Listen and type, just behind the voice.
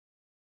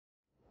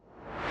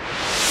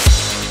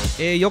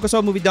ようこ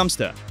そムービーダムス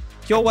ター。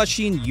今日は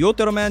新ヨ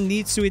トロマン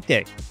につい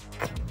て。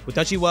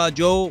私は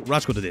ジョー・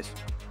ラシコトです。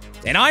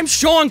And I'm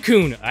Sean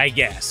Kuhn, I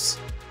guess.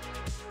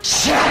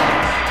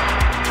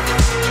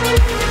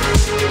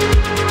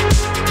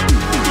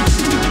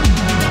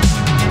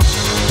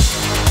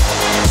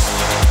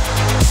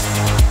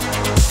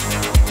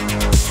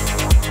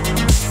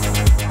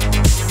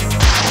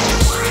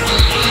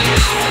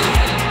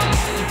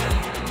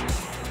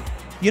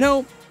 You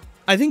know,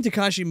 I think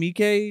Takashi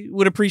Miike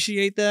would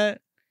appreciate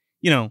that.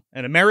 You know,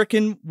 an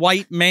American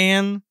white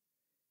man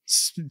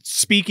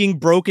speaking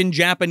broken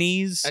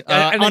Japanese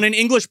on an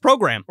English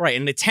program. Right,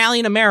 an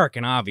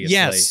Italian-American, obviously.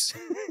 Yes.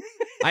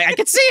 I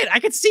could see it. I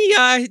could see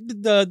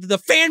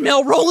the fan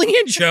mail rolling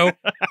in, Joe.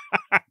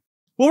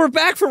 Well, we're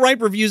back for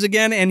Ripe Reviews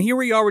again, and here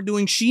we are. We're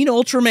doing Shin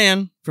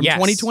Ultraman from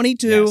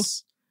 2022.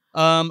 Yes.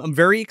 I'm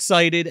very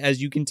excited,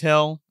 as you can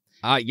tell.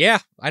 Yeah,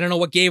 I don't know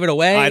what gave it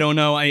away. I don't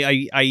know.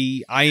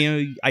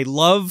 I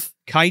love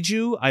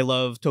kaiju. I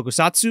love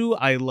tokusatsu.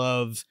 I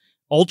love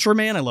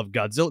Ultraman. I love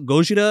Godzilla,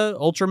 Gojira,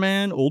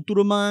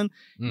 Ultraman,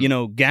 you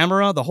know,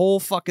 Gamera, the whole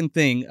fucking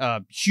thing.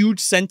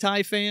 Huge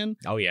Sentai fan.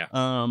 Oh, yeah.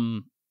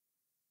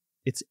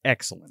 It's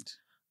excellent.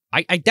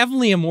 I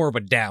definitely am more of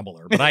a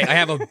dabbler, but I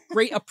have a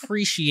great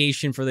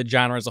appreciation for the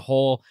genre as a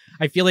whole.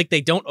 I feel like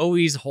they don't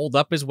always hold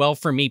up as well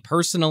for me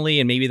personally,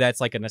 and maybe that's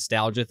like a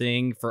nostalgia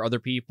thing for other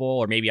people,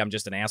 or maybe I'm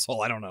just an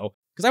asshole. I don't know.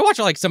 Because I watch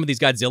like some of these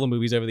Godzilla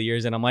movies over the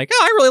years, and I'm like, oh,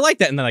 I really like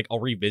that. And then like I'll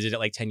revisit it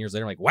like 10 years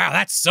later. I'm like, wow,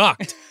 that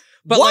sucked.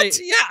 But what? Like,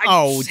 yeah,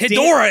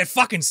 Hedorah, it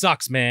fucking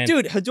sucks, man.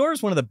 Dude,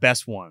 Hedorah's one of the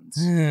best ones.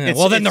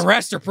 Well, then the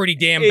rest are pretty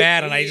damn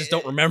bad, and I just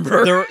don't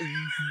remember.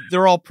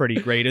 They're all pretty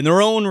great in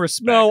their own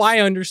respect. No, I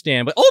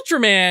understand. But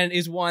Ultraman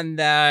is one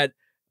that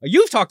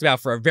you've talked about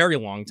for a very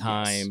long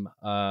time,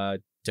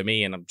 to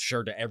me, and I'm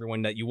sure to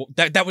everyone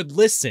that would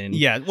listen.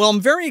 Yeah, well,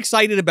 I'm very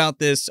excited about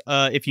this.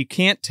 If you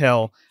can't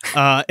tell,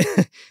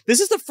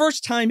 this is the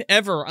first time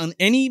ever on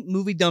any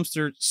movie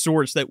dumpster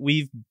source that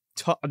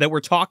we're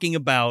talking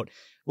about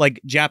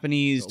like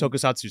Japanese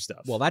tokusatsu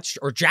stuff. Well,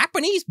 or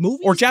Japanese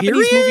movies, or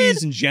Japanese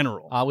movies in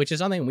general, which is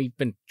something we've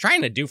been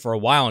trying to do for a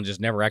while and just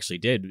never actually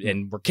did.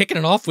 And we're kicking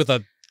it off with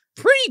a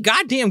pretty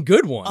goddamn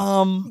good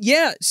one.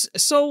 Yeah.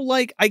 So,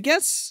 like, I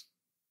guess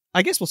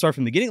we'll start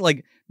from the beginning.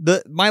 Like,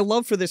 my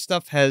love for this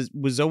stuff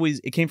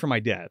it came from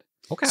my dad.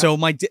 Okay. So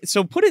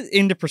put it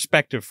into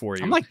perspective for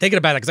you. I'm like thinking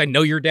about it because I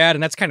know your dad,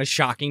 and that's kind of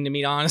shocking to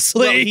me,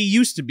 honestly. Well, he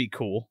used to be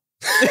cool.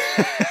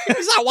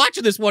 He's not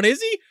watching this one, is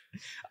he?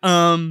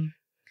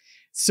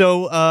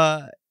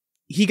 So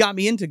he got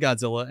me into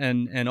Godzilla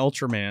and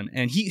Ultraman,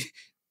 and he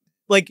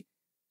like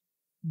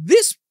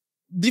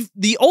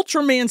the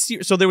Ultraman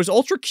series. So there was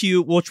Ultra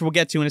Q, which we'll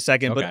get to in a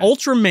second, but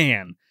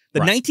Ultraman,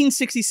 the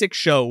 1966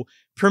 show,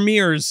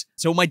 premieres.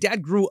 So my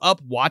dad grew up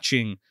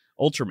watching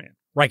Ultraman.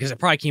 Right, because it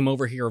probably came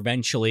over here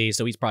eventually,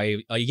 so he's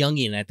probably a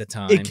youngin' at the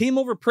time. It came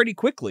over pretty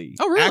quickly.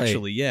 Oh, really?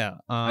 Actually, yeah.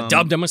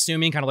 Dubbed, I'm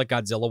assuming, kind of like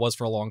Godzilla was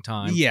for a long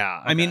time. Yeah,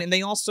 okay. I mean, and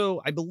they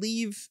also, I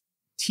believe,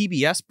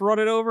 TBS brought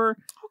it over.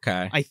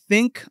 Okay. I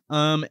think,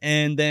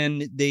 and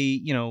then they,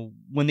 you know,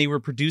 when they were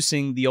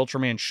producing the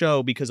Ultraman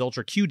show, because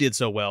Ultra Q did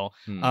so well,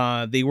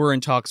 they were in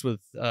talks with,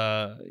 you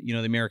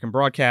know, the American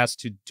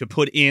broadcast to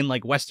put in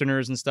like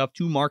Westerners and stuff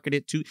to market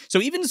it to.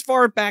 So even as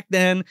far back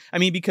then, I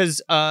mean,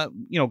 because,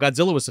 you know,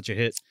 Godzilla was such a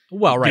hit.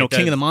 Well, right. You know,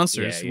 King of the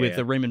Monsters with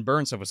the Raymond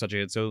Burr stuff was such a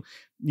hit. So,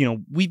 you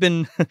know, we've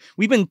been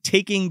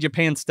taking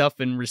Japan stuff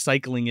and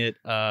recycling it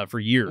for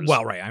years.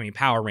 Well, right. I mean,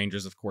 Power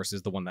Rangers, of course,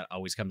 is the one that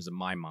always comes to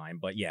my mind.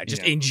 But yeah,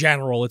 just in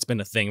general, it's been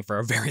a thing for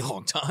a very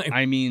long time.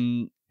 I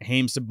mean,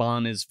 Haim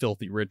Saban is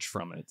filthy rich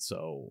from it,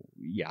 so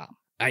yeah.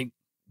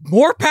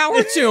 More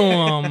power to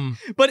him.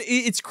 But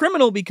it's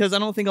criminal because I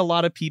don't think a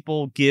lot of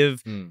people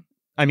give,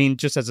 I mean,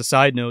 just as a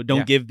side note,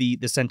 don't give the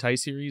Sentai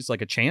series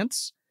like a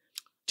chance.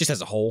 Just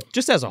as a whole.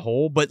 Just as a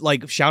whole, but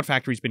like Shout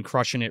Factory's been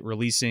crushing it,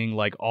 releasing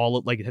like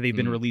they've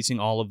been releasing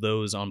all of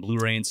those on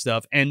Blu-ray and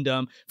stuff. And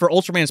for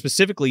Ultraman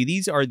specifically,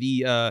 these are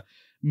the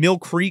Mill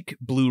Creek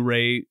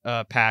Blu-ray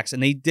packs,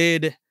 and they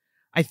did,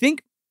 I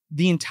think,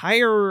 the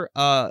entire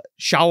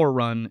shower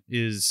run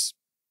is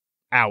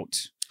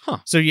out. Huh.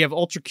 So you have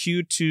Ultra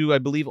Q to, I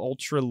believe,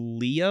 Ultra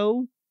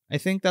Leo. I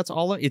think that's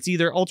all. It's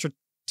either Ultra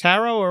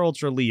Taro or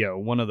Ultra Leo.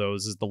 One of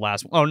those is the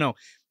last one. Oh, no.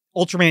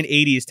 Ultraman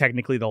 80 is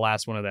technically the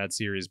last one of that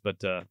series, but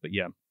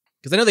yeah.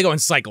 Because I know they go in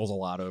cycles a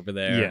lot over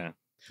there. Yeah.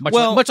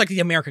 Much like the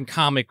American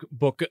comic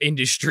book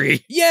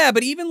industry. Yeah,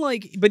 but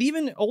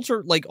even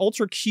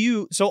Ultra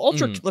Q. So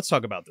let's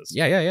talk about this.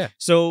 Yeah.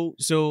 So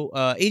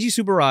Eiji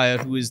Tsuburaya,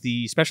 who is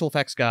the special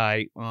effects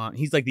guy,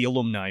 he's like the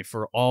alumni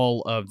for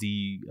all of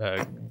the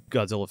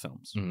Godzilla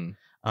films.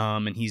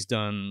 And he's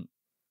done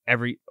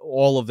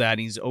all of that.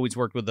 He's always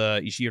worked with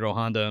Ishiro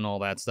Honda and all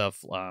that stuff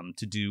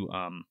to do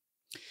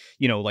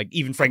you know, like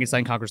even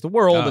Frankenstein Conquers the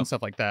World and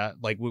stuff like that,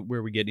 like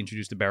where we get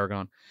introduced to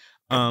Baragon.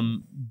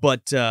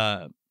 But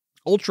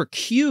Ultra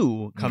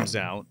Q comes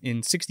out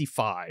in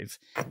 65,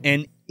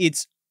 and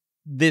it's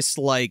this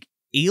like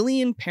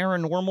alien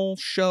paranormal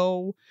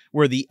show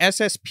where the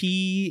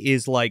SSP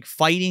is like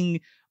fighting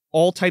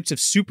all types of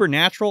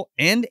supernatural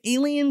and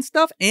alien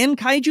stuff and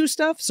kaiju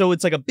stuff. So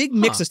it's like a big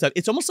mix of stuff.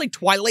 It's almost like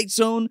Twilight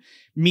Zone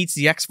meets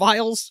the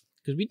X-Files.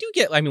 Because we do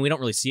get, I mean, we don't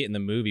really see it in the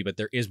movie, but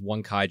there is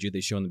one kaiju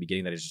they show in the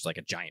beginning that is just like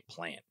a giant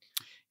plant.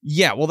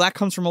 Yeah, well, that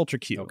comes from Ultra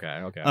Q.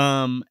 Okay.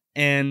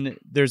 And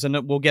there's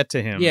we'll get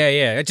to him.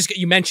 Yeah. Just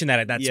you mentioned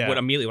that. That's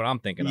immediately what I'm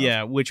thinking of.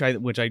 Yeah, which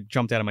I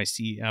jumped out of my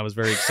seat. I was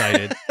very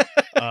excited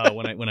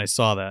when I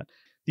saw that.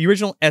 The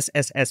original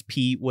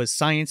SSSP was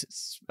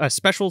Science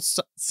Special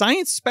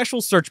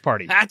Search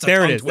Party.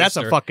 There it is. That's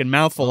a fucking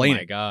mouthful, ain't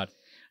it? Oh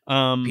my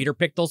god. Peter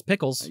picked those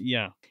pickles.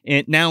 Yeah.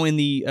 And now in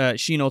the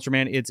Shin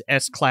Ultraman, it's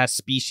S-Class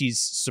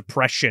Species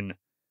Suppression.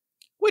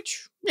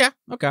 Which, yeah,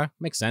 okay,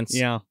 makes sense.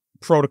 Yeah.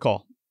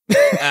 Protocol.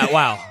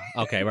 Wow.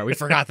 Okay, right. We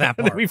forgot that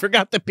part. We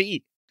forgot the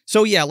P.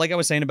 So yeah, like I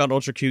was saying about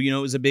Ultra Q, you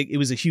know, it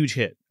was a huge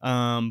hit.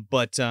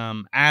 But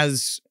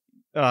as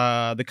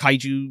the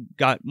kaiju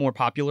got more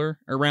popular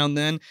around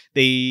then,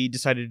 they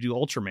decided to do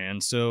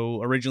Ultraman.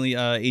 So originally,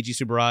 Eiji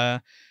Tsuburaya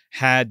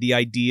had the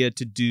idea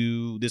to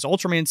do this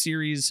Ultraman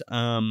series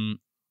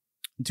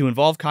to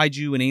involve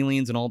kaiju and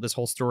aliens and all this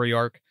whole story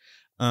arc.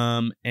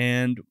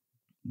 And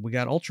we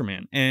got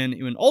Ultraman. And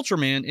in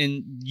Ultraman,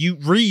 and you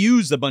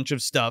reuse a bunch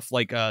of stuff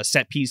like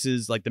set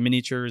pieces, like the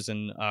miniatures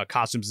and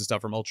costumes and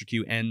stuff from Ultra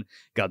Q and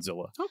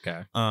Godzilla.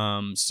 Okay.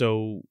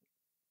 So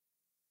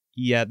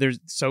yeah, there's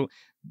a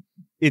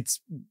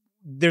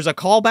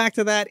callback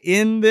to that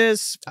in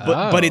this,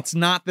 but it's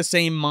not the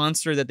same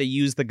monster that they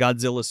used the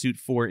Godzilla suit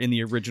for in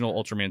the original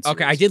Ultraman series.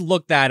 Okay, I did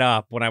look that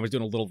up when I was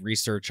doing a little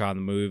research on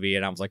the movie,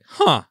 and I was like,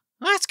 huh,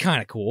 that's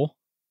kind of cool.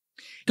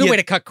 Good way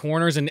to cut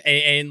corners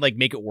and like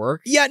make it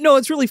work. Yeah, no,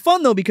 it's really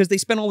fun though because they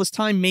spent all this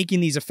time making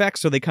these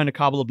effects, so they kind of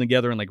cobbled them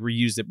together and like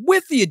reused it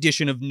with the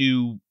addition of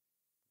new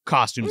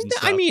costumes and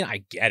stuff. I mean,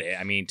 I get it.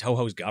 I mean,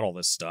 Toho's got all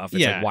this stuff.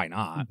 It's like, why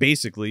not?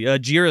 Basically,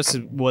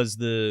 Jiris was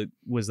the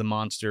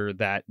monster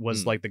that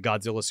was like the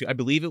Godzilla suit. I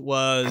believe it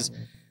was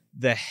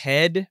the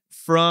head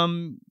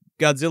from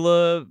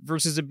Godzilla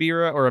versus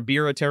Ebirah, or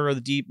Ebirah Terror of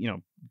the Deep.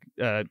 You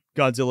know,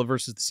 Godzilla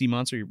versus the Sea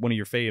Monster. One of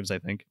your faves, I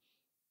think.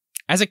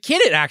 As a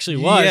kid, it actually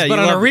was, but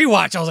on a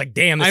rewatch, I was like,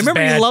 "Damn, this is bad." I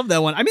remember you loved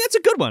that one. I mean, that's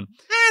a good one.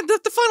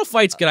 The final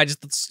fight's good.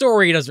 The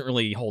story doesn't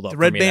really hold up. The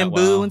red for me bamboo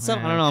that well. and stuff.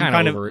 I don't know.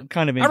 I'm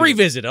kind of. I'll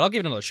revisit it. I'll give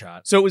it another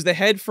shot. So it was the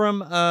head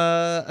from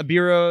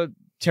Ebirah,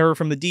 Terror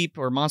from the Deep,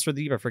 or Monster of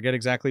the Deep. I forget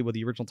exactly what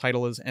the original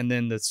title is. And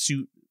then the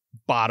suit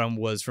bottom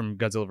was from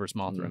Godzilla vs.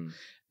 Mothra.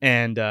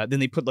 And then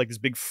they put like this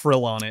big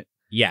frill on it.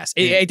 Yes,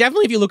 it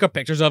definitely, if you look up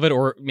pictures of it,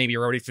 or maybe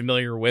you're already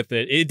familiar with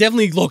it, it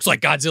definitely looks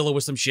like Godzilla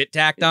with some shit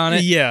tacked on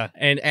it. Yeah.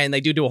 And they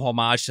do a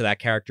homage to that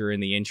character in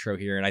the intro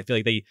here, and I feel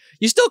like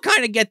you still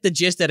kind of get the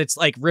gist that it's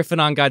like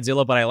riffing on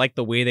Godzilla, but I like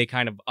the way they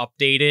kind of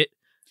update it.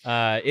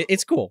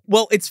 It's cool.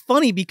 Well, it's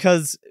funny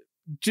because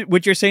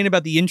what you're saying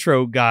about the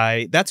intro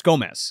guy, that's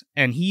Gomez,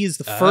 and he is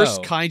the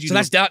first kaiju. So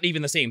that's not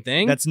even the same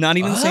thing? That's not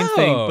even the same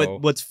thing,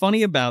 but what's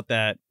funny about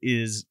that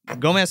is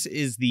Gomez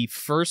is the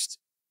first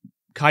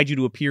kaiju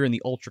to appear in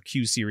the Ultra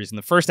Q series. In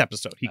the first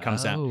episode he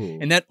comes out,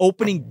 and that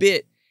opening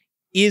bit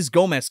is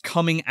Gomez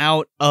coming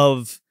out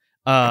of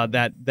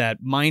that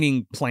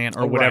mining plant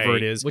or whatever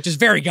it is, which is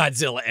very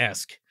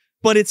Godzilla-esque.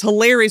 But it's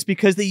hilarious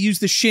because they use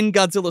the Shin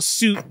Godzilla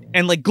suit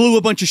and like glue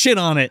a bunch of shit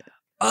on it.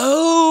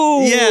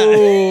 Oh,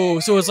 yeah.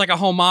 So it's like a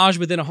homage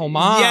within a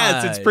homage.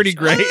 Yes, it's pretty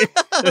great.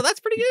 That's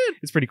pretty good.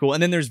 It's pretty cool.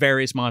 And then there's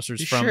various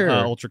monsters from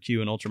Ultra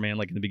Q and Ultraman,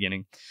 like in the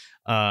beginning.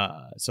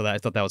 So I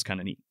thought that was kind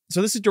of neat.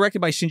 So this is directed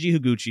by Shinji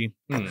Higuchi,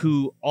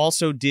 who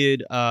also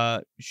did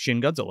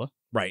Shin Godzilla.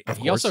 Right.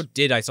 He also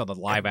did, I saw the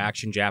live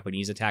action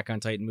Japanese Attack on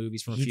Titan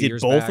movies from a few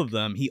years back. He did both of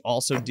them. He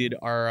also did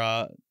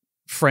our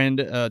friend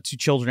to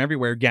Children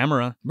Everywhere,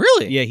 Gamera.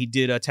 Really? Yeah, he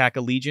did Attack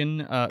of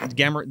Legion.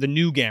 Gamera, the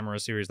new Gamera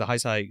series, the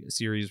Heisei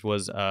series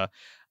was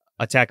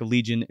Attack of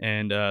Legion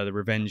and The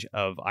Revenge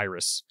of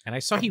Iris. And I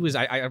saw he was,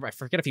 I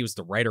forget if he was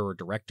the writer or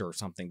director or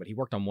something, but he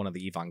worked on one of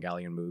the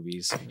Evangelion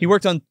movies. He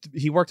worked on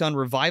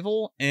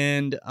Revival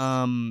and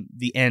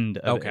the end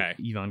of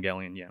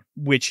Evangelion,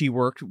 which he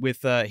worked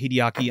with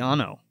Hideaki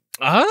Anno.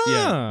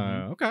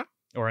 Okay.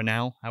 Or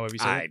Anao, however you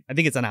say it. I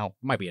think it's Anao.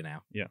 Might be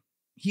Anao. Yeah.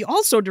 He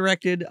also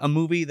directed a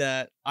movie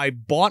that I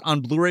bought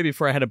on Blu-ray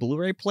before I had a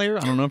Blu-ray player.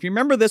 I don't know if you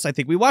remember this. I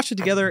think we watched it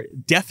together.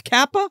 Death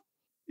Kappa.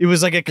 It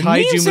was like a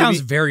kaiju movie. Sounds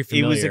very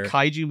familiar. It was a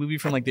kaiju movie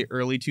from like the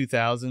early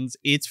 2000s.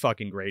 It's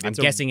fucking great. I'm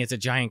guessing it's a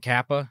giant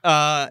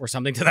kappa or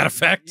something to that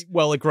effect.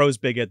 Well, it grows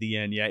big at the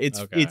end. Yeah, it's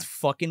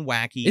fucking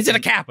wacky. Is it a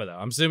kappa though?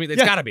 I'm assuming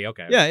it's got to be.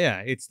 Okay. Yeah.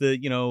 It's the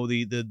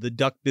the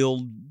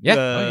duck-billed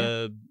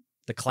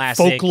the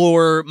classic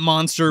folklore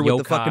monster with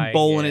the yokai, fucking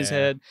bowl in his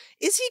head.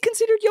 Is he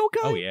considered yokai?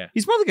 Oh yeah,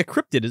 he's more like a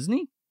cryptid, isn't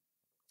he?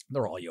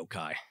 They're all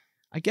yokai.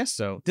 I guess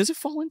so. Does it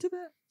fall into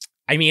that?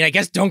 I mean, I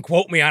guess don't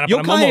quote me on it, but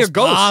I'm Yokai or almost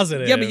ghosts?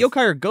 positive. Yeah, but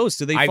yokai or ghosts,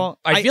 do they fall?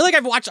 I feel like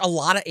I've watched a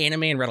lot of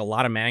anime and read a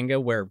lot of manga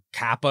where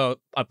Kappa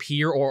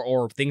appear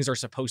or things are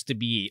supposed to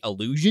be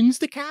allusions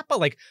to Kappa.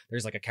 Like,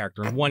 there's like a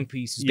character in One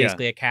Piece who's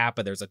basically a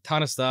Kappa. There's a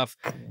ton of stuff.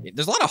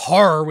 There's a lot of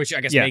horror, which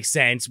I guess makes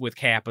sense with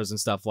Kappas and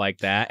stuff like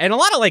that. And a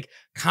lot of like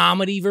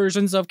comedy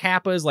versions of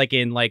Kappas, like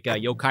in like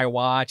Yokai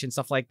Watch and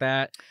stuff like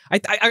that. I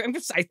think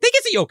it's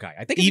a yokai.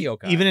 I think it's a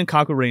yokai. Even in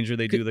Kaku Ranger,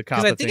 they do the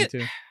Kappa thing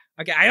too.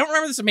 Okay, I don't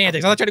remember the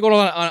semantics. I'm not trying to go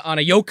on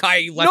a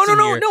yokai lesson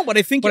here. No. But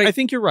I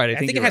think you're right. I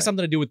think it has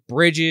something to do with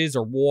bridges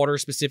or water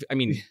specific. I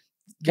mean,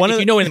 if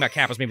you know anything about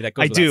Kappas, maybe that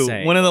goes. I do.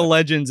 Saying, One of the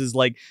legends is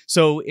like,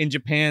 so in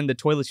Japan, the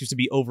toilets used to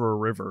be over a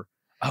river.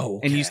 Oh,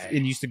 okay.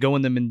 and used to go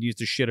in them and used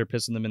to shit or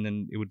piss in them, and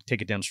then it would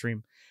take it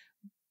downstream.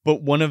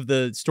 But one of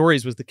the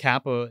stories was the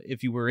Kappa,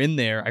 if you were in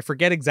there, I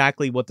forget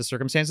exactly what the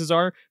circumstances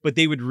are, but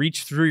they would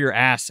reach through your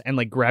ass and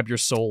like grab your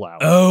soul out.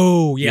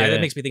 Oh, yeah.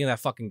 That makes me think of that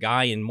fucking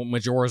guy in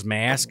Majora's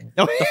Mask.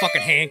 The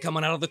fucking hand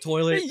coming out of the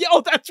toilet.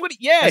 Yo, that's what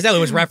exactly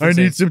was referencing.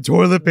 I need some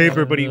toilet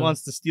paper, but he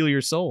wants to steal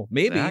your soul.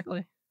 Maybe.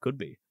 Exactly. Could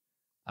be.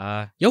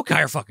 Yokai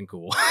are fucking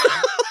cool.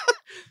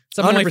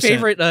 Some of 100%. My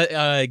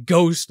favorite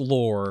ghost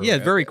lore. Yeah,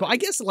 very cool. I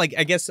guess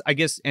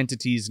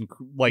entities and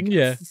like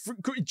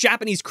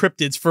Japanese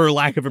cryptids, for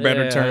lack of a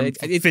better term,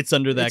 it fits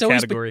under that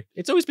category.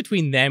 It's always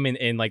between them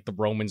and like the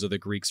Romans or the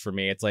Greeks for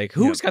me. It's like,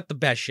 who's got the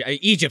best shit?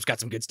 Egypt's got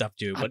some good stuff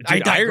too, but I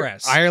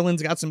digress.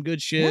 Ireland's got some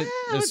good shit.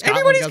 Well,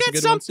 everybody's got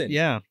something.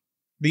 Yeah,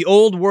 the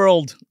old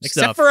world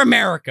except stuff. for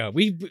America.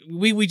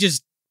 We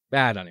just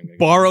bad on him.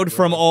 Borrowed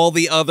from all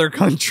the other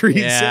countries.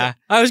 Yeah,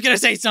 I was gonna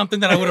say something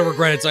that I would have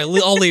regretted, so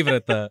I'll leave it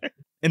at that.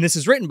 And this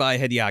is written by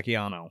Hideaki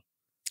Anno.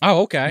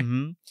 Oh, okay.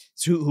 Mm-hmm.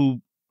 So,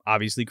 who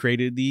obviously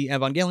created the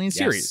Evangelion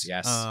series.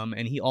 Yes.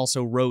 And he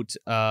also wrote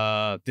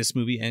this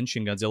movie and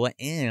Shin Godzilla,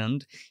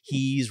 and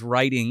he's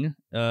writing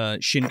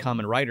Shin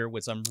Kamen Rider,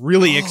 which I'm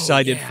really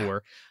excited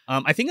for.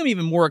 I think I'm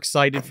even more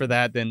excited for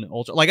that than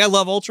Ultra. Like, I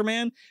love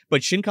Ultraman,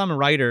 but Shin Kamen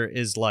Rider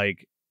is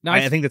like,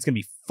 I think that's going to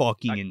be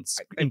fucking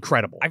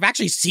incredible. I've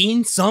actually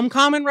seen some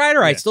Kamen Rider.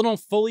 Yeah. I still don't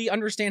fully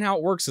understand how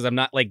it works because I'm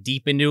not like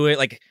deep into it.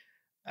 Like,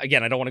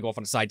 again, I don't want to go off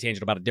on a side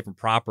tangent about a different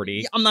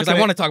property because I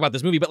want to talk about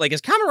this movie. But like,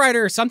 as Kamen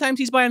Rider, sometimes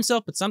he's by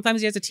himself, but sometimes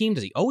he has a team.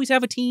 Does he always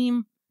have a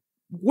team?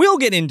 We'll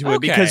get into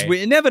it because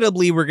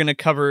inevitably we're going to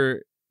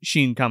cover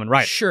Shin Kamen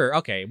Rider. Sure,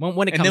 okay.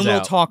 When it comes out. And then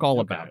we'll talk all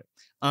about it.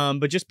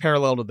 But just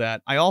parallel to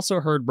that, I also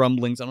heard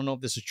rumblings. I don't know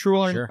if this is true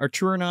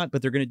or not,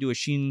 but they're going to do a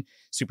Shin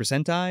Super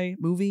Sentai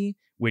movie.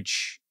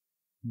 Which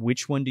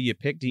one do you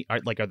pick? Are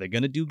they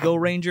going to do Go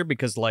Ranger?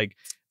 Because like,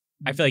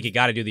 I feel like you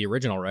got to do the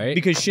original, right?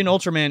 Because Shin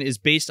Ultraman is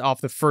based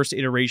off the first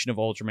iteration of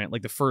Ultraman,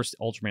 like the first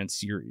Ultraman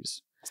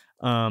series.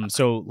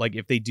 So like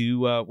if they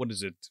do, what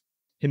is it?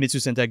 Himitsu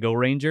Sentai Go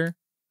Ranger?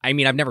 I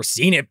mean, I've never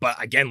seen it,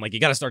 but again, like you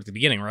got to start at the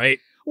beginning, right?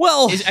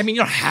 Well, I mean,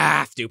 you don't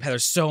have to.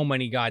 There's so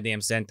many goddamn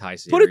Sentai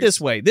series. Put it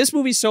this way. This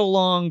movie's so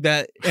long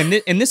that, and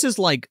this is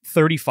like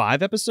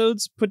 35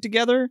 episodes put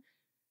together.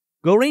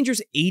 Go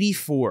Ranger's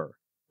 84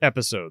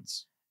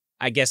 episodes.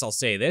 I guess I'll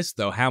say this,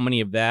 though. How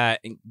many of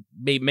that,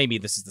 maybe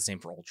this is the same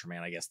for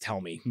Ultraman, I guess. Tell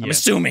me. I'm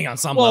assuming on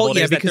some level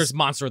there's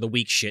Monster of the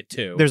Week shit,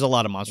 too. There's a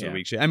lot of Monster of the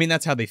Week shit. I mean,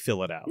 that's how they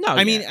fill it out. No,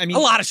 I mean, a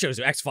lot of shows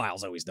do.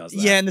 X-Files always does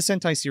that. Yeah, and the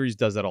Sentai series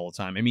does that all the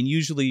time. I mean,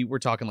 usually we're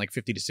talking like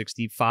 50 to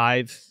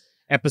 65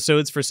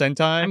 episodes for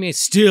Sentai. I mean,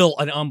 it's still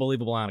an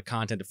unbelievable amount of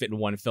content to fit in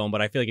one film,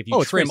 but I feel like if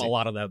you trim a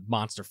lot of the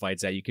monster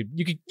fights out, you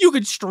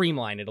could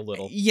streamline it a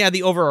little. Yeah,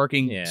 the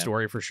overarching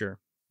story for sure.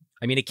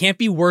 I mean, it can't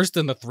be worse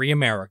than the 3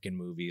 American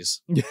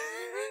movies.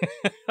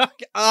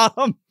 I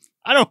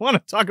don't want to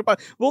talk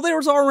about. Well,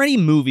 there's already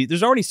movies.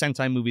 There's already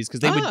Sentai movies because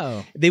they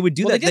would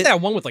do that. They did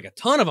that one with like a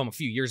ton of them a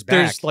few years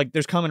back.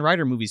 There's Kamen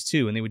Rider movies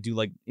too, and they would do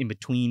like in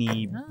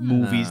betweeny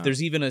movies.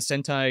 There's even a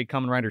Sentai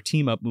Kamen Rider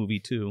team up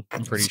movie too.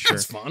 I'm pretty sure.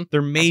 That's fun.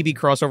 There may be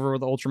crossover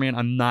with Ultraman.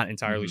 I'm not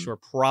entirely sure.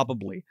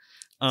 Probably.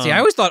 See, I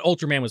always thought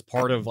Ultraman was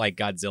part of like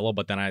Godzilla,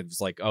 but then I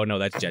was like, oh no,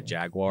 that's Jet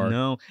Jaguar.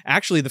 No,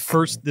 actually, this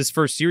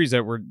first series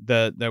that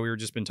we were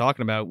just been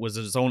talking about was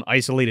its own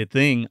isolated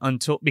thing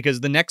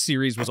because the next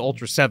series was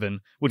Ultra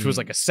 7, which was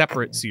like a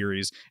separate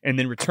series, and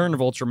then Return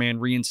of Ultraman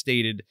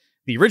reinstated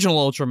the original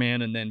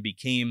Ultraman and then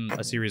became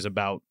a series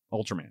about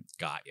Ultraman.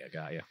 Got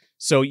ya.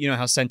 So you know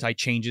how Sentai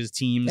changes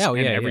teams and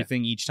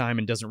everything each time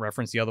and doesn't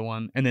reference the other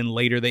one, and then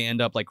later they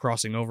end up like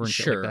crossing over and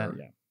shit like that.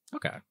 Yeah.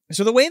 Okay.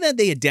 So the way that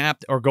they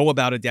adapt or go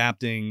about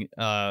adapting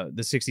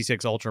the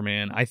 66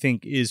 Ultraman, I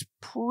think is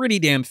pretty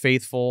damn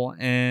faithful.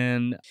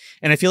 And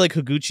I feel like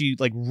Higuchi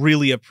like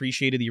really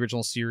appreciated the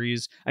original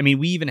series. I mean,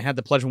 we even had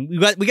the pleasure, we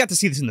got to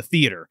see this in the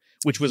theater,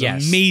 which was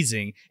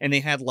amazing. And they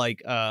had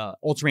like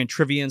Ultraman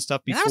trivia and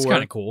stuff before. That was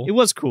kind of cool. It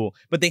was cool.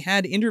 But they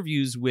had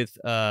interviews with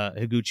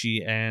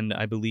Higuchi and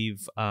I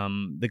believe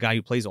the guy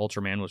who plays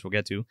Ultraman, which we'll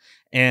get to.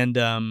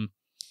 And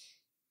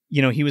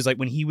you know, he was like,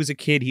 when he was a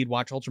kid, he'd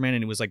watch Ultraman,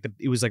 and it was like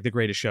the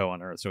greatest show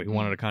on earth. So he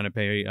wanted to kind of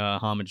pay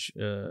homage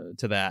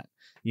to that.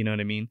 You know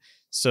what I mean?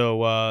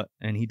 So,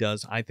 and he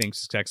does, I think,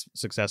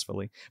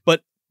 successfully.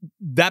 But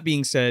that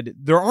being said,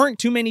 there aren't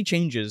too many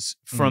changes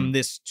from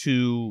this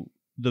to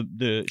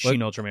the Shin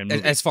Ultraman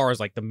movie. As far as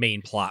like the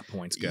main plot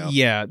points go.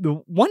 Yeah, the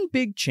one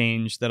big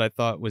change that I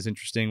thought was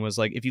interesting was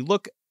like if you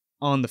look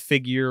on the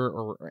figure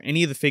or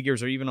any of the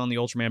figures or even on the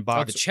Ultraman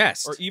box, the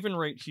chest, or even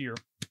right here,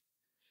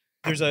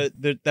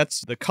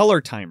 that's the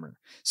color timer.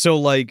 So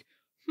like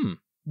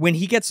when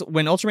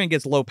Ultraman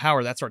gets low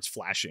power, that starts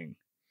flashing.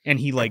 And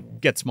he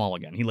like gets small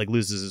again. He like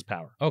loses his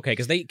power. Okay,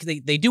 because they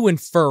do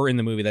infer in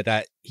the movie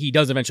that he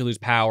does eventually lose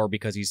power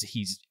because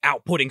he's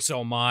outputting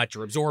so much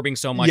or absorbing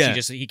so much. Yeah.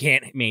 He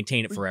can't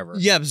maintain it forever.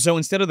 Yeah. So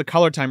instead of the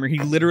color timer, he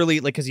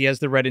literally like because he has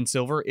the red and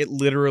silver, it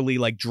literally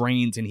like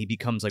drains and he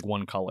becomes like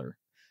one color.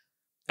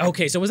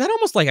 Okay, so was that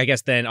almost like I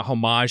guess then a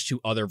homage to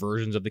other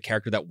versions of the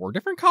character that were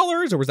different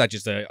colors, or was that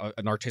just an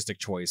artistic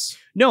choice?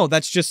 No,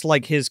 that's just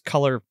like his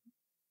color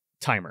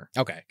timer.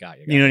 Okay, got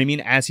you. You know what I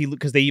mean?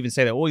 Because they even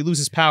say that, he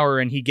loses power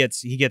and he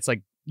gets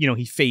like,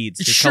 he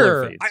fades. His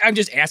color fades. I'm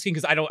just asking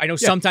because I know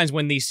sometimes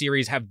when these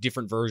series have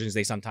different versions,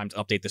 they sometimes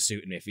update the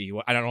suit, and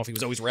I don't know if he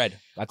was always red.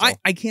 That's all.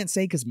 I can't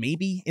say because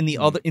maybe in the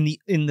other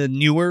in the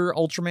newer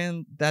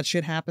Ultraman that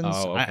shit happens.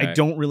 Oh, okay. I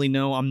don't really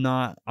know. I'm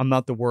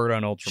not the word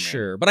on Ultraman.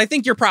 Sure, but I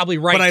think you're probably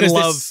right. But I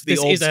love this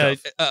old is a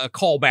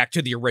callback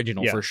to the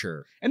original for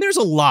sure. And there's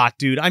a lot,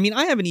 dude. I mean,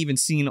 I haven't even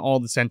seen all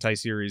the Sentai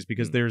series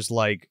because there's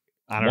like.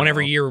 One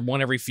every year,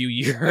 one every few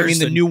years. I mean,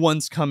 the new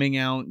one's coming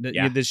out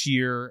this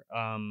year,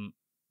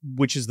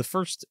 which is the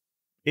first.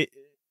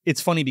 It's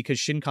funny because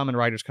Shin Kamen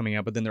Rider's coming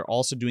out, but then they're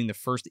also doing the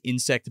first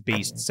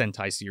insect-based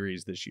Sentai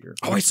series this year.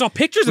 Oh, I saw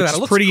pictures of that. It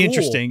looks pretty cool.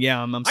 interesting.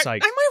 Yeah, I'm psyched. I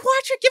might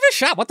watch it. Give it a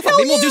shot. What the fuck?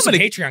 Maybe we'll do some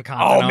Patreon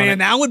content. Oh man,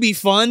 that would be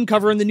fun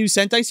covering the new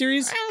Sentai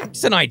series.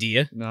 It's an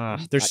idea.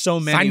 There's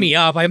so many. Sign me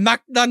up. I'm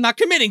not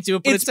committing to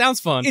it, but it sounds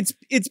fun.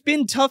 It's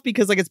been tough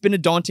because like it's been a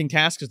daunting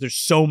task because there's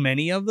so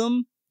many of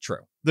them.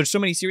 True. There's so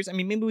many series. I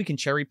mean, maybe we can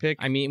cherry pick.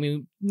 I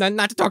mean,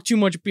 not to talk too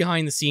much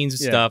behind the scenes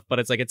stuff, but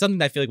it's something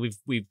that I feel like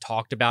we've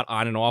talked about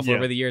on and off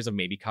over the years of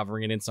maybe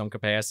covering it in some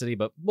capacity,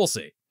 but we'll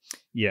see.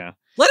 Yeah.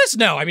 Let us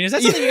know. I mean, is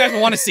that something you guys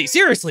want to see?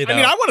 Seriously, though. I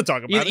mean, I want to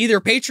talk about it.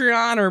 Either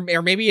Patreon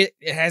or maybe it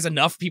has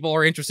enough people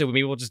are interested.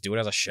 Maybe we'll just do it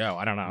as a show.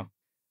 I don't know.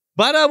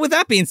 But with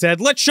that being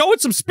said, let's show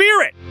it some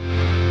spirit.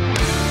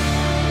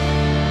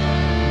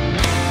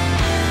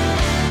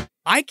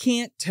 I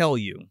can't tell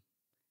you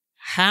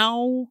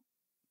how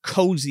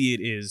cozy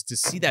it is to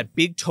see that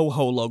big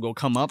Toho logo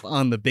come up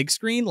on the big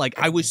screen. Like,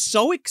 I was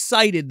so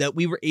excited that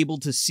we were able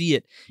to see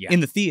it in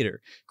the theater.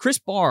 Chris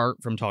Barr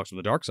from Talks with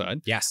the Dark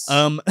Side,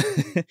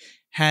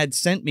 had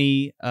sent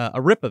me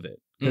a rip of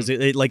it because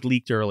it like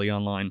leaked early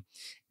online,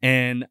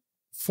 and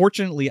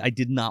fortunately, I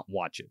did not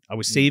watch it. I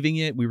was saving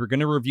it. We were going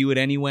to review it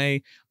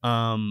anyway. But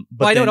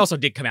I know it also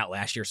did come out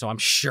last year, so I'm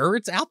sure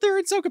it's out there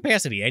in some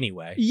capacity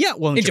anyway. Yeah,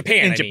 well, in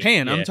Japan.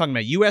 Yeah. I'm talking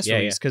about U.S.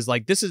 release because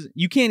like this is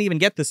you can't even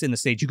get this in the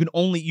States. You could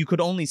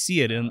only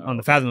see it on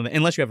the Fathom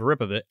unless you have a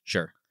rip of it.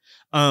 Sure.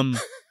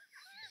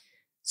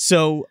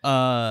 So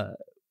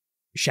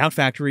Shout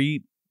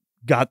Factory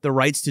got the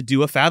rights to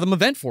do a Fathom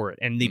event for it,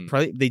 and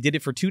they did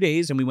it for 2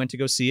 days, and we went to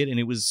go see it, and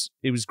it was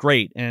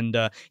great. And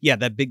the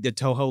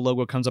Toho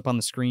logo comes up on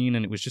the screen,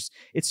 and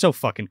it's so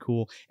fucking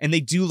cool. And they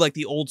do like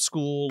the old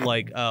school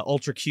like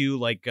Ultra Q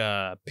like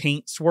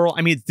paint swirl.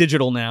 I mean, it's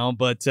digital now,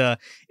 but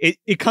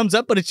it comes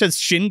up, but it says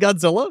Shin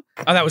Godzilla.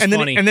 Oh, that was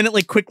funny. And then it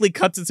like quickly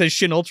cuts and says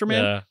Shin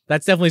Ultraman. Yeah,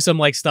 that's definitely some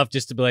like stuff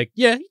just to be like,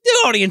 the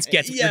audience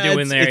gets what you're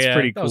doing there. It's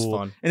pretty cool. That was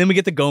fun. And then we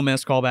get the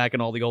Gomez callback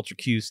and all the Ultra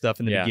Q stuff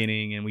in the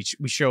beginning, and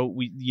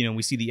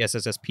we see the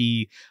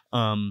SSSP,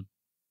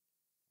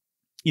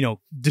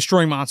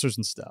 destroying monsters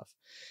and stuff.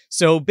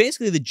 So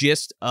basically the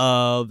gist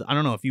of, I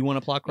don't know if you want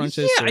to plot crunch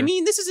this. Yeah, I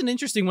mean, this is an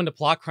interesting one to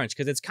plot crunch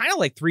because it's kind of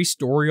like 3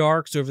 story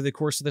arcs over the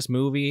course of this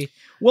movie.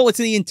 Well, it's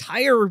the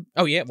entire...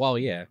 Oh, yeah. Well,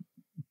 yeah.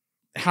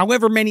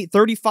 However many,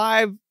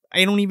 35...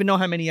 I don't even know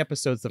how many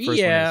episodes the first one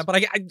is. Yeah,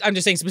 but I'm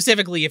just saying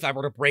specifically if I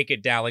were to break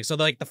it down. Like, so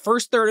the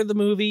first third of the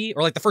movie,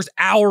 or like the first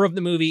hour of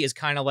the movie is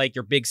kind of like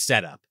your big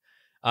setup.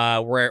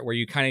 Where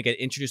you kind of get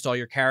introduced to all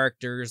your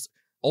characters.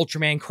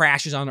 Ultraman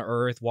crashes on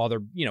Earth while they're,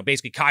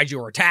 basically kaiju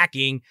are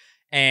attacking,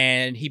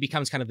 and he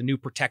becomes kind of the new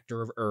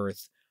protector of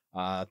Earth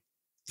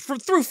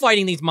through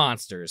fighting these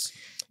monsters.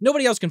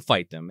 Nobody else can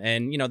fight them.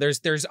 And,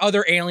 there's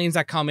other aliens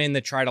that come in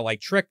that try to,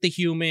 like, trick the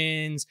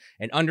humans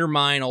and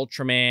undermine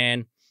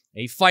Ultraman. And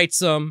he fights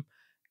them.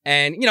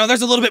 And,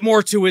 there's a little bit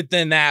more to it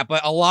than that,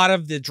 but a lot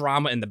of the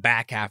drama in the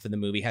back half of the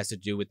movie has to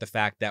do with the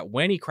fact that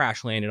when he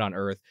crash landed on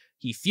Earth,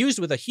 he fused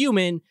with a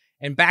human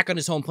and back on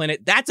his home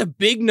planet. That's a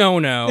big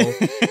no-no.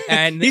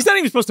 And he's not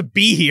even supposed to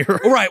be here.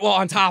 Right. Well,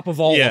 on top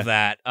of all of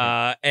that.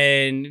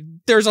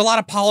 And there's a lot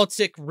of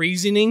politic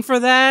reasoning for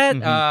that,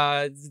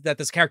 that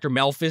this character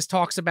Melphis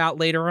talks about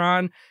later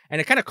on.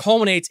 And it kind of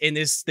culminates in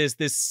this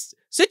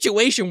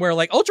situation where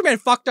like Ultraman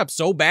fucked up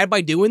so bad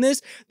by doing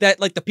this that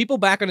like the people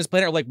back on his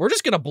planet are like, we're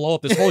just gonna blow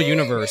up this whole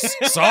universe.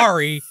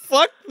 Sorry.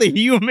 Fuck the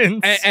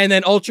humans. And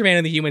then Ultraman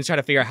and the humans try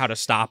to figure out how to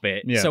stop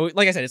it. Yeah. So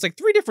like I said, it's like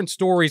 3 different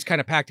stories kind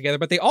of packed together,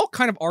 but they all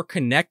kind of are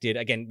connected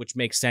again, which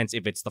makes sense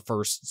if it's the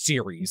first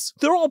series.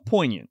 They're all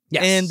poignant.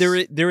 Yes. And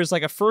there is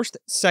like a first,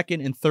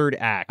 second, and third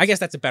act. I guess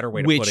that's a better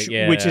way to put it.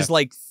 Yeah. Which is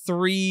like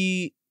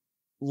 3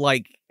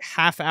 like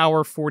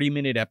half-hour,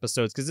 40-minute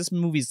episodes, because this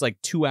movie's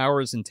like 2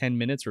 hours and 10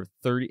 minutes or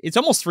 30. It's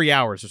almost 3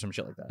 hours or some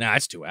shit like that. Nah,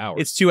 it's 2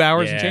 hours. It's 2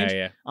 hours and change?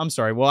 Yeah. I'm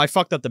sorry. Well, I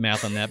fucked up the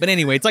math on that. But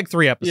anyway, it's like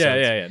 3 episodes.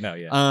 Yeah. No,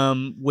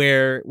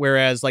 yeah.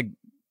 Whereas like,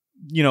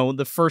 you know,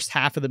 the first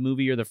half of the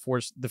movie or the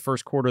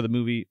first quarter of the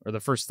movie or the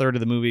first third of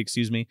the movie,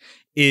 excuse me,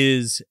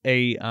 is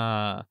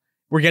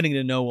we're getting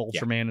to know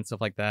Ultraman and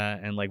stuff like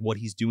that and like what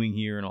he's doing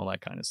here and all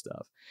that kind of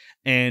stuff.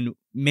 And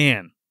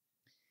man,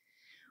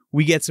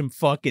 we get some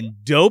fucking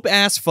dope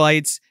ass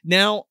fights.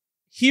 Now,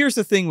 here's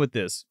the thing with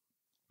this.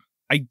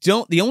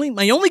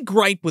 My only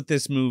gripe with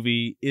this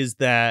movie is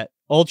that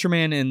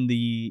Ultraman and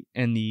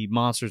the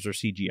monsters are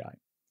CGI.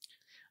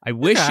 I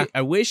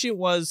wish it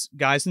was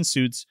guys in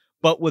suits,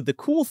 but what the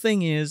cool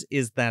thing is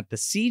that the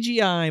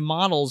CGI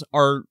models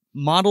are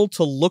modeled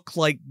to look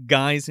like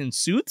guys in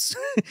suits.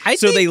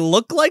 They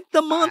look like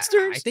the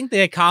monsters. I think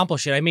they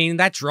accomplish it. I mean,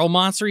 that drill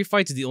monster he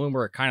fights is the only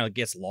where it kind of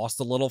gets lost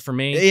a little for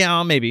me.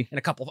 Yeah, maybe. In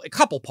a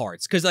couple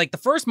parts. Because like the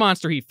first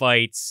monster he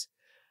fights,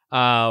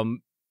 okay,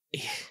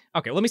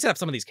 let me set up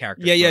some of these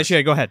characters. Yeah,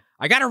 sure. Go ahead.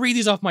 I gotta read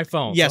these off my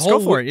phone. Yes, go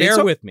for it.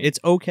 Bear with me. It's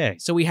okay.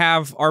 So we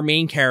have our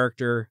main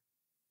character,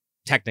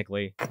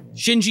 technically,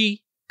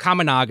 Shinji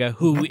Kaminaga,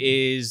 who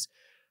is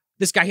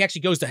this guy. He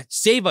actually goes to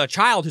save a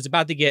child who's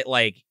about to get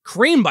like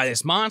creamed by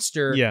this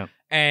monster. Yeah.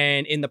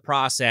 And in the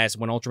process,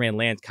 when Ultraman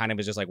lands, kind of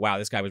is just like, wow,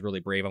 this guy was really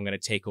brave. I'm going to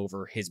take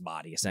over his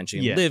body,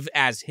 essentially, and live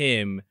as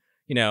him,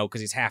 you know,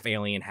 because he's half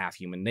alien, half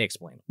human. They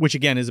explain it. Which,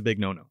 again, is a big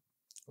no-no.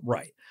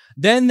 Right.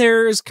 Then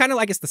there's kind of,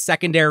 I guess, the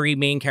secondary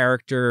main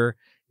character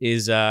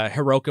is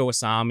Hiroko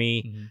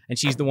Asami, and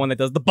she's the one that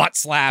does the butt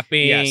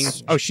slapping.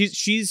 Yes. Oh,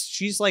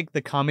 she's like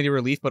the comedy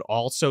relief, but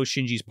also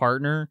Shinji's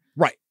partner.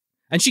 Right.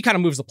 And she kind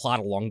of moves the plot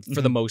along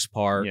for the most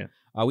part. Yeah.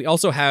 We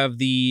also have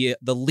the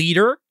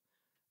leader,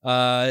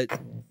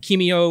 Fumio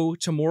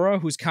Tamura,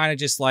 who's kind of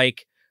just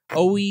like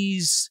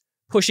always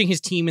pushing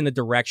his team in the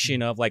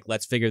direction of like,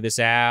 let's figure this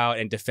out,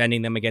 and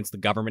defending them against the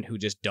government who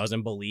just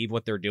doesn't believe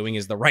what they're doing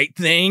is the right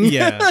thing.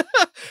 Yeah.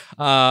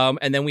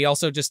 And then we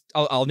also just,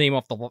 I'll name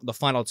off the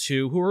final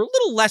two who are a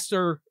little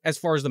lesser as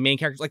far as the main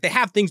characters. Like they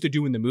have things to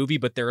do in the movie,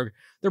 but they're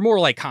more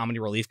like comedy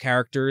relief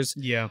characters.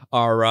 Yeah.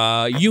 Are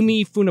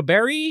Yume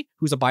Funaberi,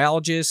 who's a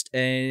biologist,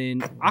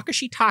 and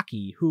Akashi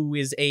Taki, who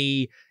is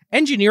a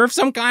engineer of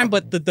some kind,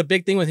 but the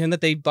big thing with him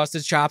that they bust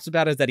his chops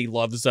about is that he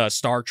loves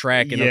Star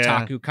Trek and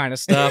otaku kind of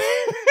stuff.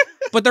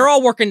 But they're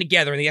all working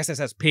together in the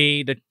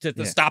SSSP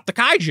to stop the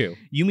kaiju.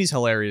 Yumi's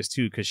hilarious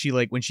too, because she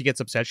like when she gets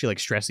upset, she like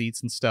stress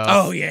eats and stuff.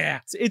 Oh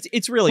yeah,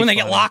 it's really when funny.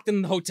 they get locked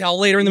in the hotel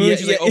later in the movie.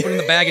 She's like opening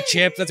the bag of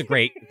chips. That's a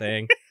great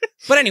thing.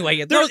 But anyway,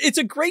 it's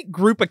a great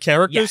group of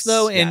characters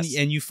though, and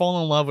you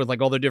fall in love with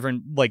like all their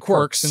different like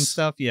quirks and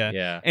stuff.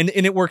 Yeah. And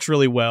it works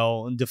really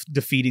well in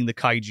defeating the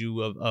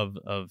kaiju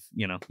of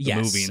you know the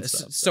movie and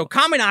stuff. So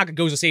Kaminaga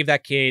goes to save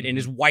that kid and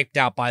is wiped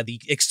out by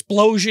the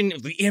explosion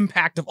of the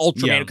impact of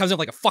Ultraman. Yeah. It comes in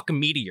like a fucking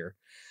meteor.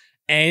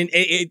 And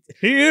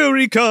here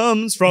he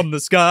comes from the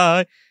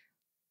sky.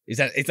 Is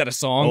that a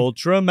song?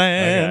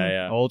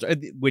 Ultraman. Okay,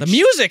 the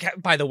music,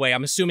 by the way,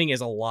 I'm assuming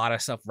is a lot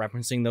of stuff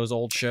referencing those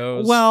old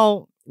shows.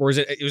 Well, or is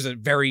it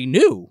very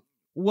new?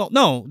 Well,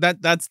 no,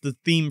 that's the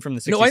theme from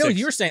the 66. No, I know what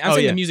you were saying. I'm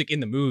saying the music in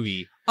the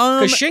movie.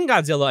 Because Shin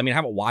Godzilla, I mean, I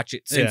haven't watched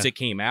it since it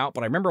came out,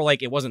 but I remember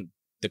like it wasn't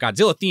the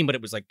Godzilla theme, but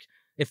it was like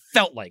it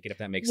felt like it, if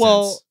that makes sense.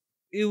 Well,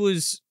 it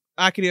was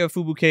Akira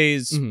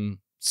Fubuke's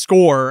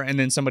score, and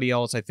then somebody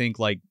else, I think,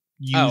 like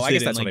I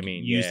guess that's what I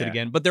mean. Used it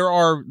again, but there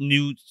are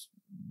new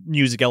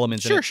music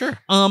elements. Sure.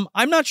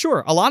 I'm not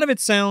sure. A lot of it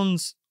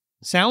sounds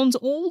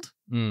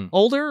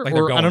older, like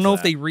or I don't know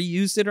if they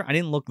reused it or I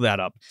didn't look that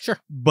up. Sure,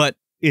 but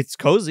it's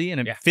cozy and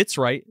it fits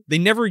right. They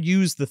never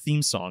used the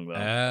theme song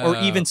though, or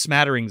even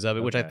smatterings of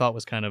it, which I thought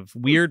was kind of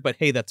weird. But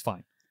hey, that's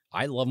fine.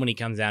 I love when he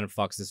comes down and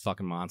fucks this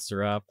fucking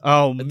monster up.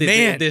 Oh,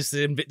 man. This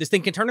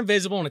thing can turn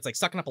invisible and it's like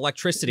sucking up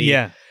electricity.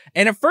 Yeah.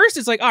 And at first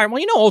it's like, all right, well,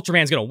 you know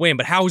Ultraman's going to win,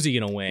 but how is he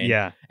going to win?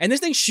 Yeah. And this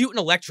thing's shooting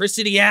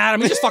electricity at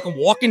him. He's just fucking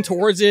walking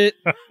towards it.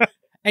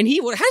 And he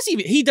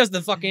does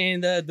the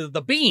fucking,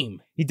 the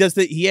beam. He does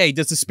the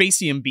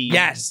spacium beam.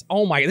 Yes.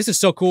 Oh my God, this is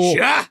so cool.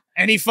 Yeah.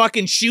 And he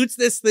fucking shoots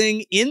this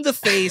thing in the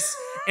face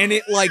and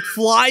it like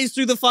flies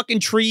through the fucking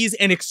trees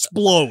and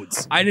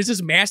explodes. And it's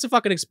this massive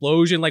fucking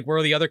explosion, like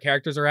where the other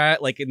characters are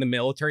at, like in the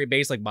military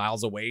base, like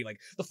miles away.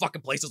 Like the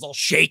fucking place is all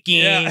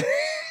shaking.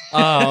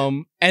 Yeah.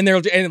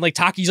 And like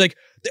Taki's like,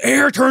 the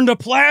air turned to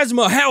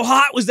plasma. How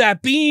hot was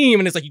that beam?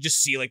 And it's like you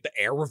just see like the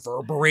air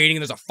reverberating.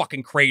 And there's a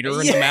fucking crater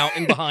in the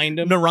mountain behind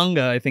him.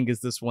 Naranga, I think,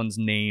 is this one's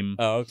name.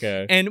 Oh,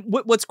 okay. And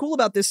what's cool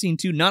about this scene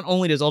too, not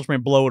only does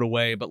Ultraman blow it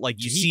away, but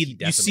like you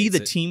see the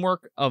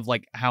teamwork of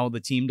like how the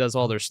team does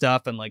all their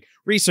stuff and like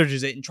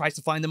researches it and tries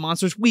to find the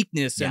monster's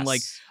weakness and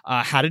like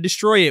how to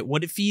destroy it,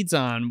 what it feeds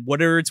on, what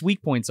its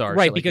weak points are.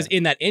 Right, because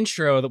in that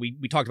intro that we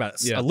talked about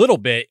a little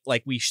bit,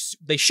 like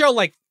they show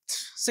like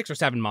 6 or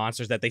 7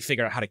 monsters that they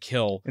figured out how to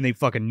kill. And they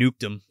fucking nuked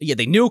them. Yeah,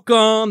 they nuke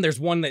them. There's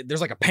one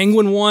there's like a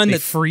penguin one They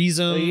that freeze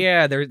them.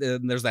 Yeah,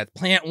 there's that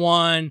plant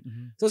one.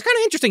 So it's kind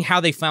of interesting how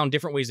they found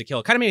different ways to kill.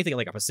 It kind of made me think of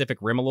like a Pacific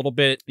Rim a little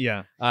bit.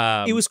 Yeah.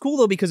 It was cool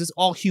though because it's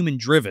all human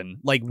driven.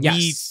 Like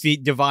we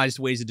devised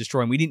ways to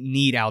destroy them. We didn't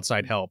need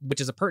outside help,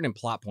 which is a pertinent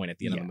plot point at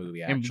the end of the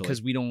movie.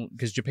 Actually, and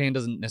because Japan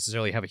doesn't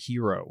necessarily have a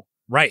hero,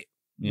 right?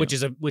 Yeah.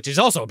 Which is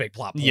also a big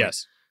plot point.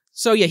 Yes.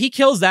 So yeah, he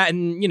kills that,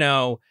 and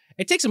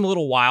it takes him a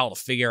little while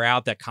to figure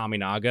out that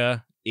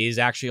Kaminaga is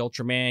actually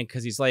Ultraman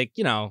because he's like,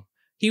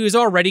 he was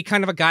already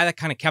kind of a guy that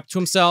kind of kept to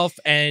himself,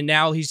 and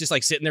now he's just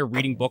like sitting there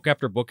reading book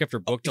after book after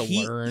book to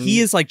learn. He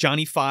is like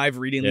Johnny Five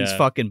reading these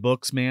fucking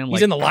books, man.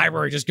 He's in the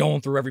library just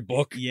going through every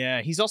book.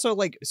 Yeah, he's also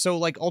like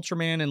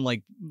Ultraman and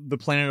like the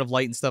Planet of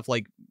Light and stuff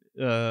like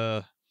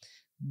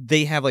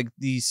they have like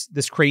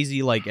this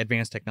crazy like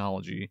advanced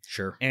technology.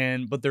 Sure.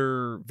 But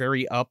they're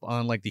very up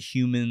on like the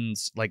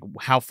humans, like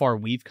how far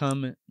we've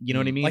come. You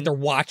know what I mean? Like they're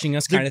watching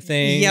us kind of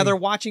thing. Yeah, they're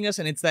watching us,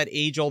 and it's that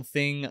age-old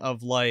thing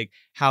of like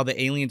how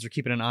the aliens are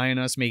keeping an eye on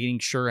us, making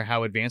sure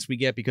how advanced we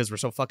get because we're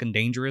so fucking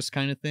dangerous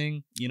kind of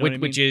thing. You know what I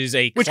mean? Which is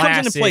which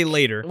comes into play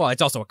later. Well,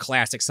 it's also a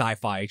classic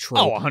sci-fi trope.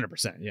 Oh,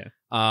 100%, yeah.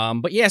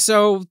 But yeah,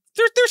 so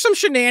there's some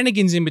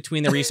shenanigans in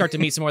between there where you start to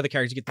meet some more of the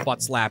characters, you get the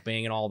butt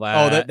slapping and all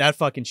that. Oh, that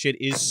fucking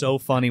shit is so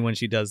funny when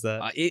she does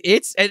that.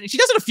 And she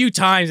does it a few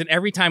times, and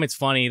every time it's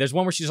funny. There's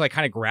one where she just like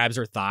kind of grabs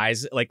her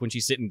thighs, like when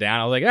she's sitting down.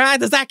 I was like,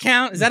 does that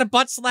count? Is that a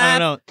butt slap? I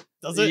don't know.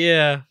 Does it?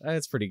 Yeah,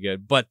 that's pretty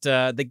good. But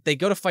they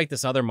go to fight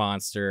this other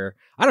monster.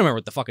 I don't remember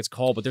what the fuck it's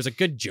called, but there's a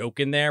good joke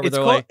in there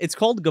where it's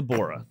called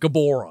Gabora.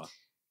 Gabora.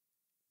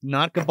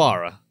 Not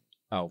Gabara.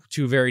 Oh,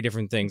 two very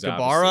different things.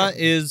 Gabara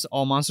obviously. is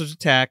All Monsters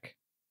Attack.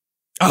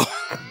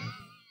 Oh.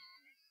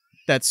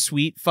 That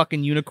sweet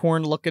fucking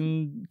unicorn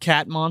looking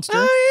cat monster.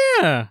 Oh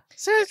yeah.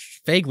 So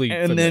vaguely.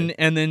 And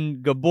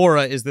then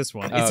Gabora is this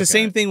one. It's the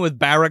same thing with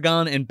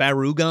Baragon and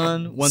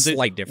Barugon. One's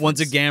Slight difference.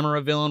 One's a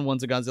Gamera villain,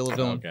 one's a Godzilla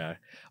villain. Okay.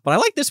 But I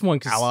like this one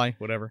because Ally,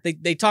 whatever.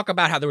 They talk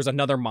about how there was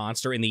another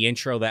monster in the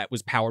intro that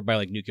was powered by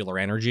like nuclear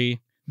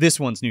energy. This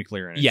one's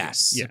nuclear energy.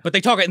 Yes. Yeah. But they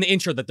talk in the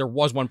intro that there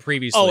was one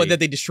previously. Oh, and that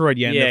they destroyed.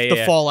 Yeah.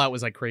 The fallout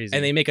was like crazy.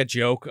 And they make a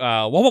joke.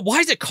 Well, why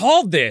is it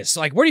called this?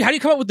 Like, how do you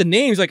come up with the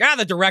names? Like,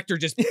 the director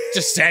just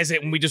says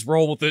it and we just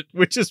roll with it.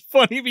 Which is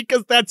funny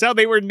because that's how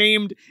they were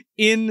named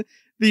in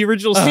the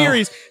original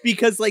series,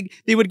 because like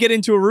they would get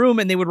into a room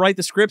and they would write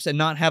the scripts and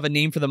not have a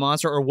name for the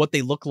monster or what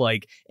they look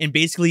like, and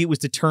basically it was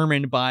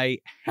determined by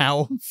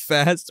how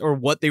fast or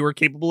what they were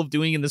capable of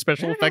doing in the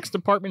special effects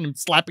department and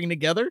slapping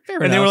together. Fair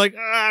enough. They were like,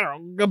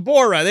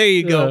 Gabora, there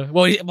you go.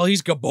 Well,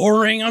 he's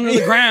Gaboring under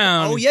the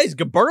ground. Oh yeah, he's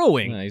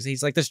Gaburrowing.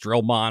 He's like this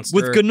drill monster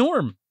with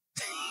Gnorm.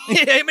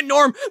 Him and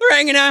Norm, they're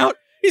hanging out.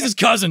 He's his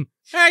cousin.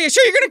 Hey, you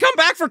sure you're gonna come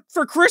back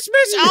for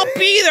Christmas? I'll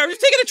be there. I'm just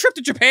taking a trip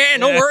to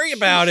Japan. Don't worry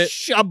about it.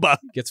 Shubba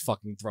gets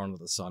fucking thrown into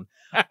the sun,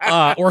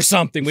 or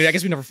something. I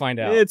guess we never find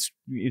out.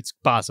 It's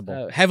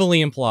possible. Heavily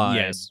implied.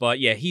 Yes,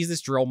 but yeah, he's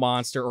this drill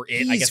monster, or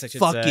it. I guess I should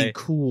fucking say.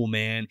 Cool,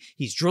 man.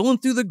 He's drilling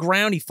through the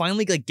ground. He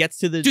finally like gets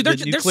to the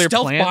there's nuclear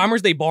stealth plant.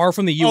 bombers they borrow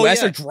from the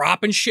U.S. They're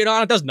dropping shit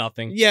on it. Does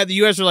nothing. Yeah, the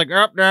U.S. are like,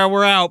 now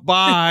we're out.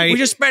 Bye. We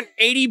just spent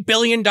 $80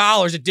 billion.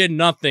 It did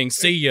nothing.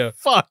 See ya.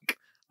 Fuck.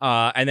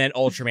 And then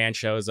Ultraman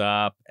shows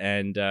up,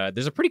 and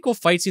there's a pretty cool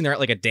fight scene there at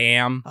like a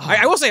dam.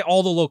 I will say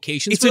all the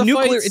locations. It's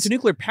a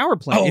nuclear power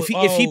plant.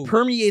 If he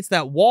permeates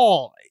that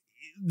wall,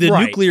 the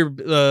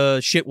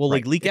nuclear shit will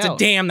like leak out. It's a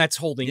dam that's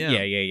holding.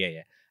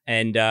 Yeah.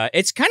 And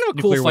it's kind of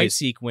a cool fight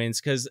sequence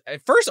because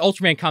at first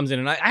Ultraman comes in,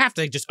 and I have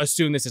to just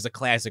assume this is a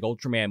classic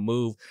Ultraman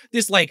move.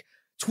 This like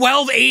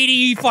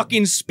 1280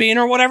 fucking spin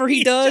or whatever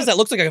he does that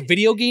looks like a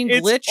video game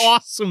glitch. It's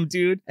awesome,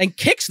 dude. And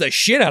kicks the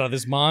shit out of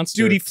this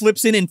monster. Dude, he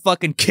flips in and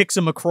fucking kicks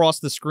him across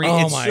the screen.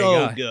 Oh it's my so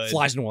God. good.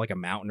 Flies into like a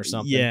mountain or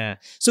something. Yeah.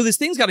 So this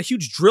thing's got a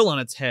huge drill on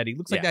its head. He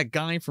looks like that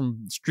guy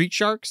from Street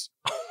Sharks.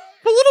 A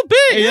little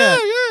bit, yeah.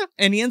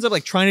 And he ends up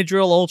like trying to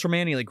drill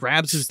Ultraman. He like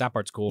grabs his... That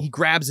part's cool. He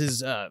grabs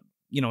his...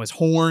 his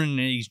horn, and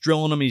he's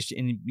drilling him. He's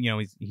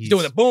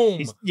doing it. Boom.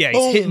 He's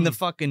hitting the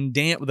fucking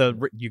dam.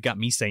 You got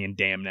me saying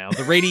dam now.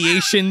 The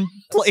radiation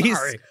place.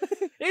 Sorry.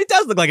 It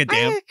does look like a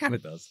dam. It kind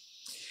of does.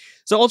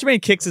 So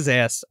Ultraman kicks his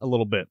ass a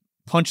little bit,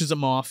 punches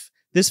him off.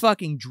 This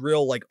fucking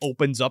drill like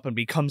opens up and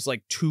becomes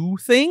like two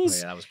things.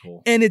 Oh, yeah, that was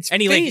cool. And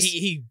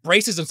he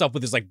braces himself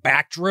with his like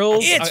back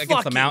drills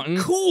against the mountain.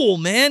 Cool,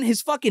 man.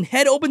 His fucking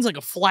head opens like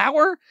a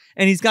flower,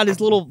 and he's got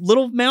his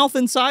little mouth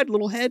inside,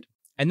 little head.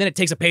 And then it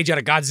takes a page out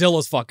of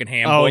Godzilla's fucking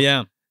handbook. Oh,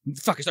 yeah.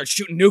 Fucking starts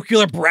shooting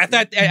nuclear breath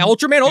at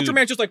Ultraman. Dude.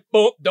 Ultraman's just like,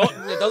 boom,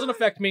 it doesn't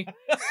affect me.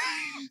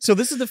 So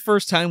this is the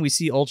first time we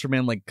see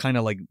Ultraman like kind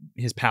of like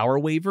his power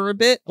waver a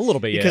bit. A little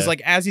bit, because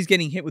like as he's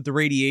getting hit with the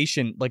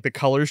radiation, like the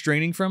color's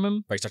draining from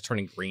him. He starts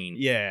turning green.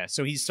 Yeah,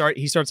 so he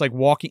starts like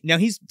walking. Now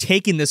he's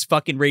taking this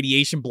fucking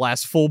radiation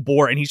blast full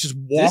bore, and he's just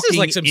walking. This is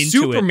like some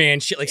Superman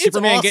shit. Like it's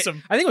Superman.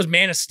 Awesome. I think it was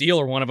Man of Steel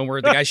or one of them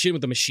where the guy's shooting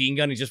with the machine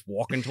gun. He's just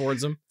walking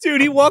towards him. Dude,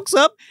 he walks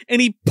up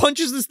and he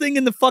punches this thing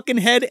in the fucking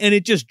head, and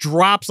it just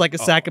drops like a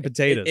sack of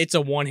potatoes. It's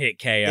a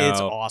one-hit KO. It's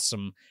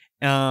awesome.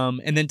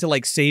 And then to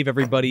like save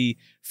everybody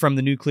from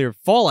the nuclear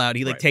fallout,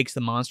 he like Right. takes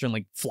the monster and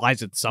like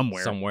flies it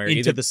somewhere into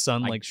either, the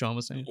sun, like Sean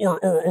was saying.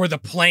 or the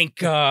plank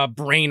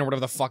brain or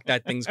whatever the fuck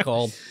that thing's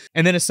called.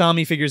 And then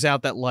Asami figures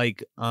out that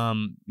like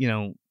you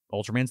know,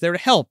 Ultraman's there to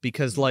help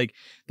because like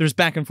there's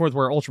back and forth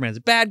where Ultraman's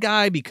a bad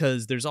guy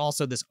because there's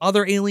also this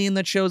other alien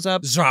that shows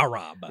up.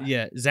 Zarab.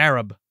 Yeah,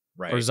 Zarab.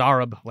 Right. Or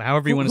Zarab,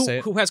 however you want to say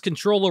it. Who has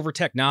control over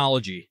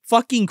technology.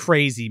 Fucking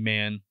crazy,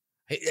 man.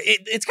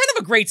 It's kind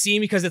of a great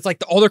scene because it's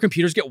like all their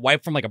computers get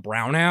wiped from like a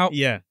brownout.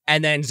 Yeah.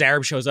 And then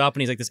Zarab shows up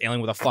and he's like this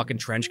alien with a fucking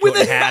trench coat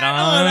and hat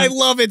on. I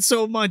love it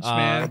so much,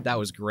 man. That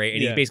was great.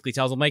 And Yeah. he basically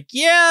tells him like,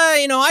 yeah,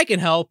 you know, I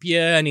can help you.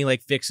 And he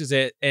like fixes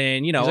it.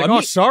 And, you know, He's like,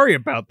 oh, sorry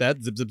about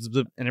that. Zip, zip, zip,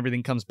 zip, and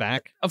everything comes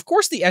back. Of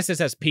course, the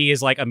SSSP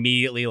is like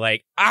immediately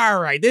like, all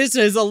right, this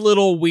is a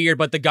little weird.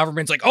 But the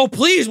government's like, oh,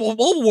 please,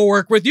 we'll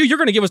work with you. You're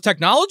going to give us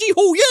technology?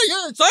 Oh,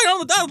 yeah, sign on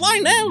the dotted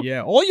line now.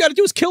 Yeah, all you got to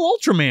do is kill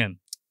Ultraman.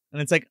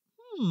 And it's like,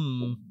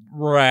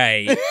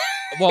 Right.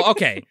 Well,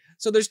 okay.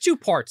 So there's two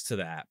parts to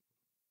that.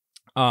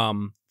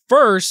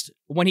 First,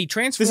 when he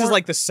transforms... This is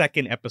like the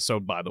second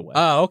episode, by the way.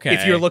 Oh, okay.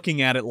 If you're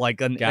looking at it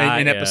like an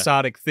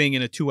episodic thing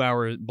in a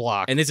 2-hour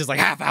block. And this is like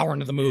half hour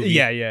into the movie.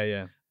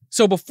 Yeah.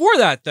 So before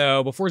that,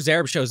 though, before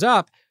Zarab shows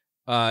up,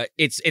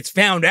 it's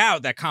found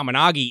out that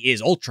Kaminagi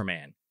is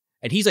Ultraman.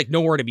 And he's like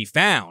nowhere to be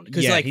found.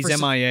 Yeah, like,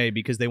 he's MIA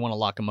because they want to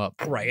lock him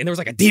up. Right. And there was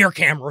like a deer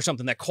camera or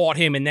something that caught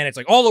him. And then it's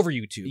like all over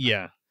YouTube.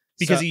 Yeah.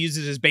 Because he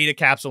uses his beta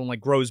capsule and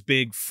like grows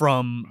big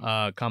from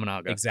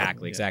Kaminaga.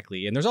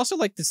 Exactly. And there's also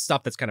like this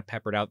stuff that's kind of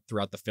peppered out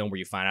throughout the film where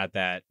you find out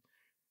that,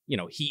 you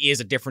know, he is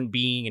a different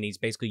being and he's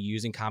basically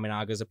using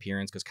Kaminaga's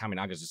appearance because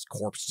Kaminaga's just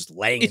corpse just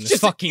laying in the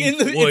fucking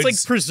woods. It's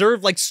like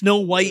preserved like Snow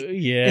White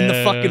in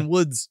the fucking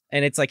woods.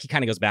 And it's like he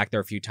kind of goes back there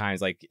a few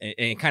times, like, and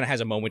it kind of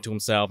has a moment to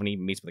himself and he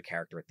meets with a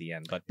character at the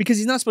end. But because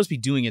he's not supposed to be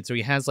doing it, so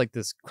he has like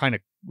this kind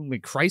of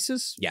like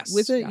crisis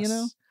with it, you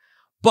know?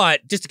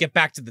 But just to get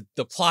back to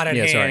the plot at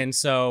hand,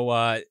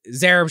 so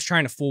Zarab's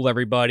trying to fool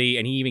everybody,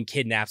 and he even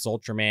kidnaps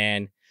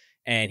Ultraman,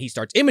 and he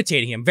starts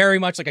imitating him, very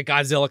much like a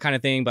Godzilla kind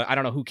of thing, but I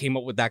don't know who came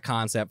up with that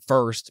concept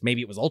first.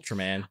 Maybe it was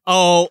Ultraman.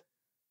 Oh,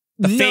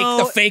 the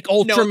fake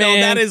Ultraman. No,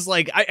 that is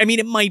like, I mean,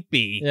 it might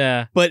be.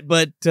 Yeah. But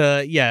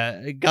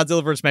yeah,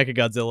 Godzilla vs.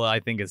 Mechagodzilla,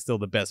 I think, is still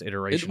the best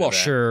iteration of that.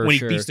 Sure, When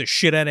he beats the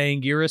shit out of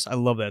Anguirus, I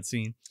love that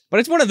scene. But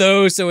it's one of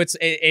those, so and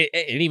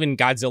even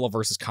Godzilla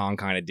versus Kong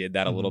kind of did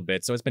that a little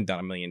bit, so it's been done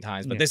a million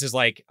times. But this is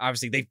like,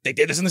 obviously, they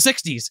did this in the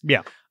 60s.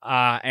 Yeah.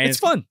 And it's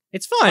fun.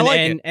 It's fun. I like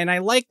it. And I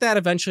like that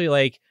eventually,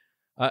 like,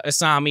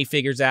 Asami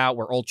figures out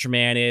where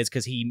Ultraman is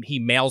because he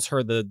mails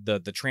her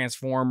the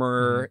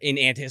transformer in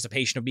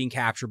anticipation of being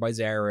captured by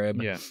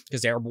Zarab. Yeah.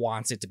 Because Zarab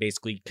wants it to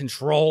basically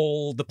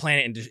control the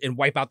planet and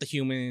wipe out the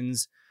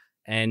humans.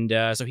 And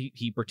so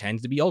he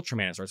pretends to be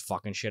Ultraman and starts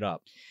fucking shit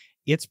up.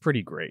 It's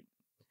pretty great.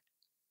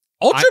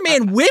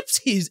 Ultraman whips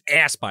his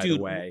ass, by the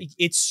way.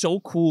 It's so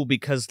cool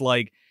because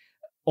like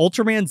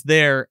Ultraman's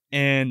there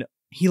and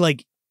he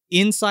like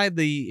inside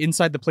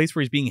the place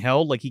where he's being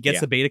held, like he gets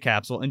the beta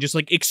capsule and just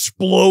like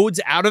explodes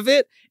out of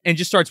it and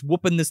just starts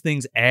whooping this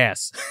thing's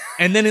ass.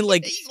 And then it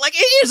like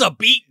it is a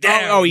beat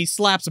down. Oh, he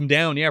slaps him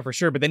down, yeah, for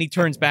sure. But then he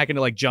turns back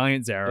into like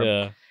giant Zarab.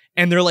 Yeah.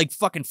 And they're like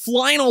fucking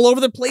flying all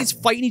over the place,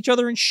 fighting each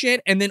other and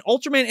shit. And then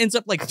Ultraman ends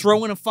up like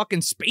throwing a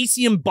fucking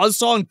spacium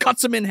buzzsaw and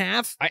cuts him in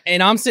half.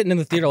 And I'm sitting in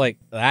the theater like,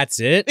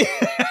 that's it?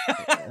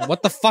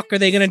 What the fuck are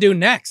they gonna do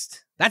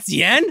next? That's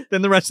the end?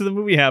 Then the rest of the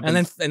movie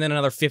happens. And then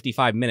another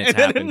 55 minutes and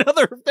happened.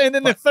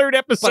 The third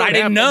episode But I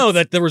didn't happens. know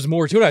that there was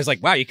more to it. I was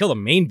like, wow, you killed a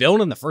main villain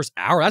in the first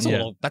hour?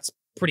 That's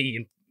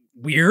pretty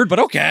weird, but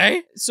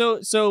okay. So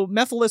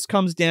Mephiles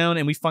comes down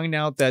and we find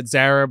out that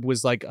Zarab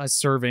was like a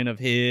servant of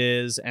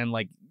his and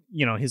like,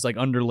 you know, his like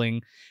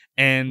underling.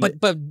 And But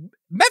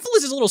Mephiles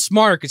is a little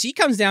smarter because he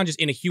comes down just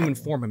in a human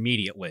form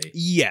immediately.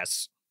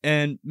 Yes.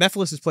 And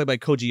Mephiles is played by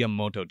Koji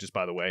Yamamoto, just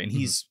by the way, and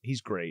he's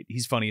great.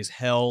 He's funny as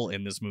hell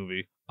in this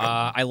movie.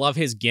 I love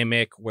his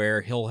gimmick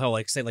where he'll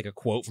like say like a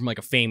quote from like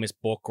a famous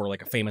book or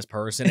like a famous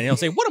person, and he'll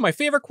say one of my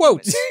favorite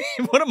quotes,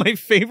 one of my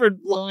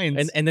favorite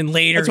lines, and then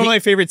later that's one of my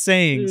favorite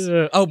sayings.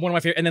 One of my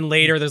favorite. And then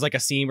later there's like a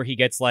scene where he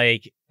gets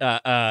like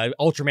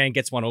Ultraman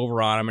gets one over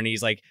on him, and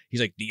he's like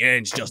the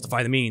ends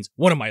justify the means.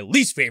 One of my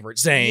least favorite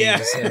sayings. Yeah.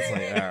 It's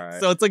like, all right.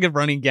 So it's like a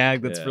running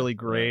gag that's really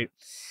great.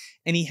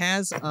 And he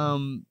has a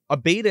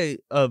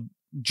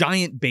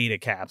giant beta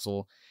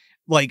capsule,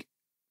 like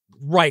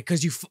right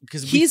because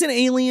he's an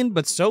alien,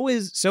 but so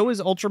is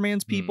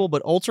Ultraman's people.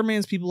 But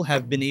Ultraman's people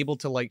have been able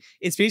to like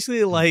it's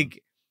basically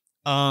like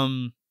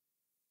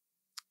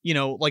you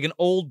know, like an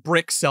old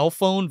brick cell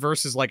phone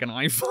versus like an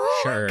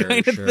iPhone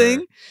kind of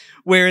thing,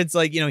 where it's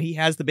like, you know, he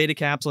has the beta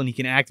capsule and he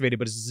can activate it,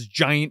 but it's this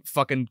giant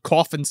fucking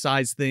coffin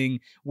size thing,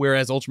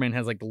 whereas Ultraman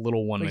has like the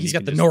little one. Like he's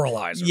got the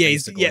neuralizer.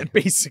 Yeah,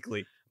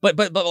 basically.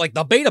 But like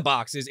the beta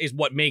box is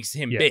what makes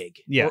him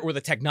big. Yeah. Or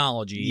the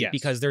technology.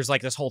 Because there's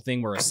like this whole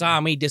thing where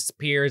Asami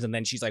disappears and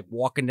then she's like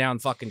walking down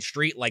fucking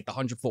street like the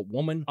 100-foot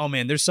woman. Oh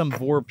man, there's some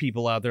Vor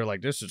people out there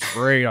like, this is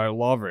great. I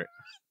love it.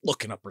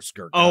 looking up her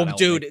skirt. Oh,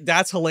 dude,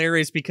 that's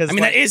hilarious because I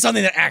mean, that is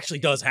something that actually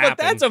does happen.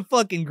 But that's a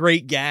fucking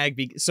great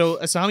gag. So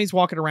Asami's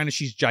walking around and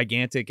she's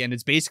gigantic, and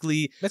it's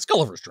basically that's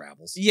Gulliver's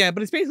Travels. Yeah,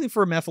 but it's basically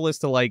for Mephiles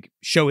to like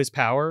show his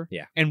power,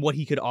 and what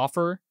he could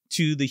offer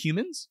to the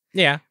humans.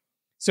 Yeah.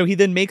 So he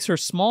then makes her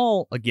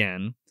small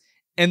again.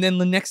 And then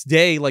the next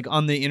day, like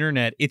on the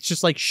internet, it's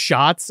just like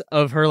shots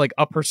of her like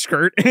up her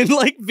skirt and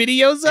like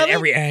videos of at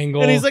every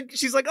angle. And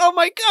she's like, oh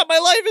my God, my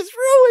life is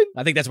ruined.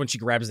 I think that's when she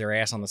grabs their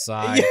ass on the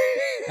side.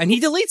 And he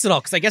deletes it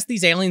all because I guess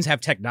these aliens have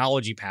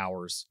technology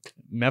powers.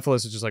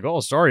 Mephiles is just like, oh,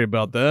 sorry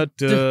about that.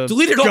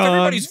 Deleted off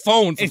everybody's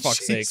phone for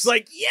fuck's sake. It's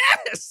like,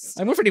 yes.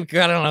 I wonder if he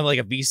got it on like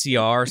a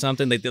VCR or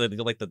something. They did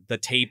like the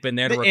tape in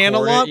there to record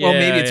analog. it. Well,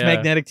 maybe it's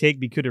magnetic tape.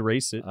 We could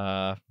erase it.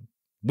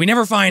 We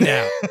never find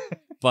out.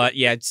 But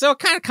yeah, so it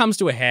kind of comes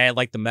to a head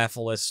like the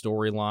Mephiles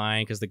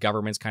storyline because the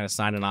government's kind of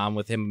signing on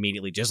with him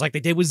immediately, just like they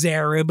did with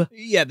Zareb.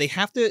 Yeah, they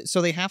have to.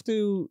 So they have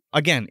to.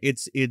 Again,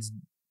 it's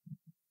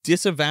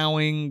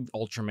disavowing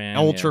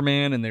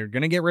Ultraman, and they're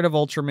gonna get rid of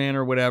Ultraman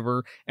or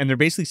whatever, and they're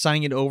basically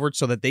signing it over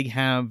so that they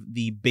have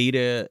the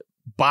beta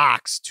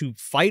box to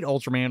fight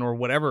Ultraman or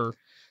whatever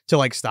to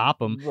like stop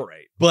him.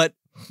 Right. But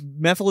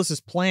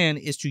Mephiles' plan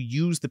is to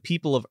use the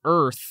people of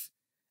Earth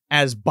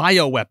as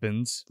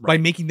bioweapons by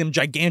making them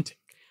gigantic.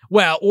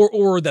 Well,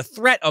 or the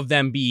threat of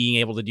them being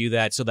able to do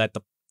that so that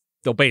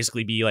they'll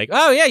basically be like,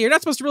 oh, yeah, you're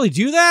not supposed to really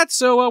do that,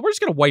 so we're just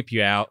going to wipe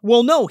you out.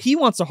 Well, no, he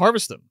wants to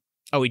harvest them.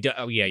 Oh, he does.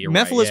 Oh, yeah, you're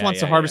Mephiles right. wants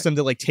to harvest them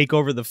to like take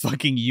over the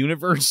fucking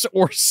universe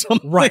or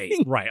something. Right.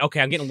 Okay,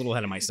 I'm getting a little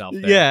ahead of myself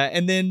there. Yeah,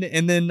 and then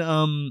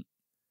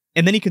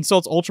he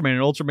consults Ultraman,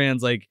 and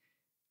Ultraman's like,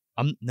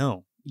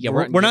 no. Yeah,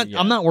 we're not. Yeah.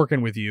 I'm not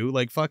working with you.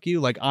 Like, fuck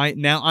you. Like,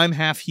 I'm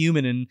half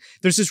human, and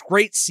there's this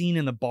great scene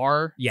in the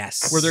bar.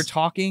 Yes, where they're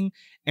talking,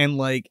 and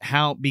like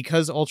how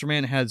because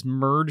Ultraman has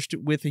merged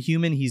with a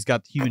human, he's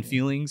got human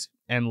feelings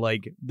and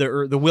like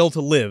the will to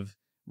live,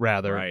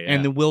 rather,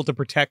 and the will to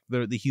protect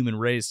the human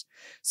race.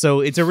 So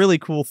it's a really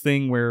cool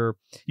thing where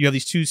you have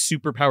these two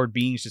super powered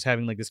beings just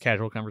having like this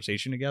casual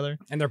conversation together,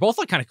 and they're both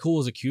like kind of cool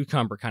as a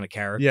cucumber kind of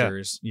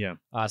characters. Yeah.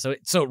 So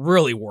it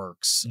really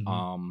works.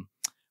 Mm-hmm.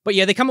 But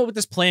yeah, they come up with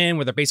this plan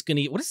where they're basically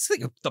going to, what is it,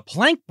 like the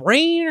Planck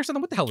brain or something?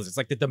 What the hell is it? It's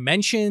like the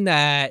dimension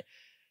that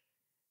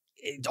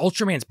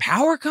Ultraman's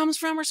power comes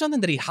from or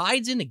something that he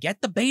hides in to get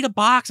the beta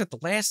box at the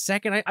last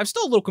second. I'm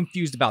still a little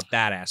confused about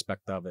that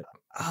aspect of it.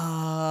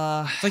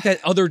 It's like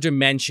that other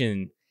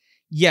dimension.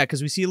 Yeah,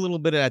 because we see a little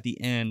bit at the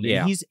end. Yeah.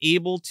 And he's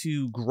able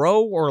to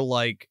grow or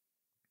like,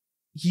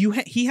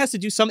 he has to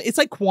do something. It's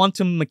like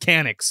quantum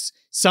mechanics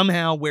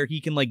somehow where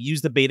he can like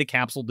use the beta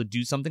capsule to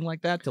do something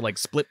like that, to like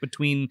split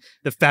between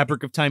the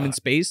fabric of time and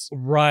space.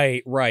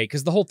 Right.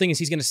 Because the whole thing is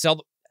he's going to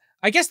sell.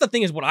 I guess the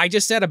thing is what I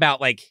just said about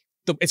like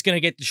it's going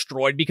to get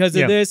destroyed because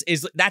of this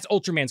is that's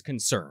Ultraman's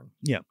concern.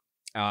 Yeah.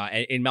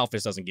 And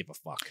Mephiles doesn't give a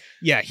fuck.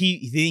 Yeah,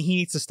 he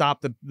needs to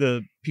stop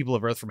the people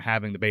of Earth from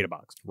having the beta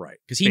box. Right.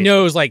 Because he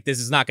knows like this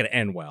is not going to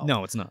end well.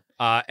 No, it's not.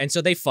 And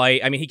so they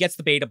fight. I mean, he gets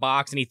the beta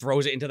box and he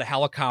throws it into the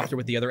helicopter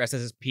with the other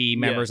SSSP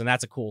members, and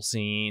that's a cool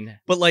scene.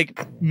 But like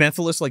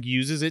Mephiles like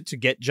uses it to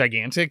get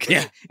gigantic.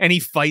 Yeah. And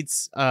he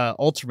fights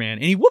Ultraman,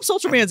 and he whoops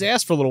Ultraman's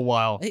ass for a little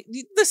while. The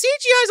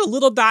CGI is a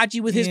little dodgy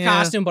with his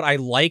costume, but I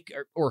like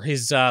or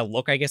his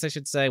look, I guess I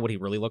should say, what he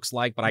really looks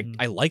like. But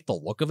I like the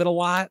look of it a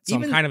lot. So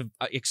I'm kind of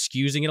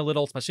excusing it a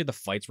little, especially the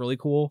fight's really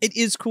cool. It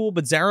is cool,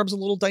 but Zareb's a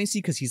little dicey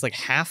because he's like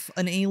half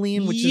an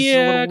alien, which is a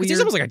little weird. There's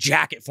almost like a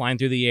jacket flying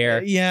through the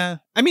air. Yeah.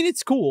 I mean,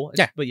 it's cool.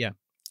 Yeah. But yeah.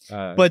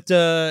 But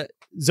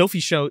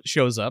Zophi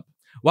shows up.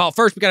 Well,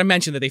 first we got to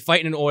mention that they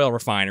fight in an oil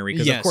refinery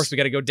because, of course, we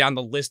got to go down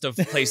the list of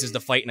places to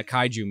fight in a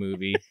kaiju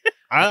movie.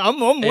 I'm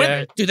with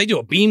it. Dude, they do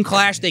a beam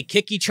clash. They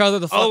kick each other.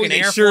 The fucking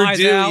air sure flies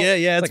do. out.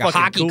 Yeah. It's like a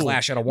hockey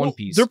clash out of One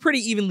Piece. They're pretty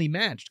evenly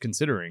matched,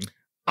 considering.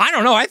 I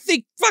don't know. I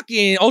think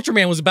fucking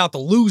Ultraman was about to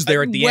lose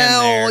there at the end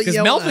there. Because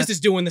Mephiles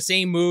is doing the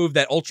same move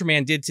that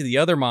Ultraman did to the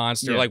other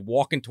monster, like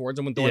walking towards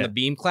him when doing the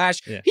beam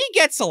clash. Yeah. He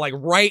gets to like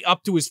right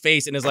up to his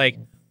face and is like,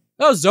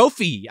 oh,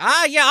 Zophi.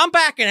 I'm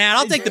backing out.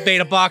 I'll take the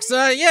beta box.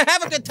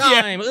 Have a good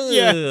time.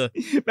 Yeah.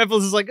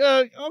 Mephiles is like,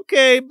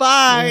 okay,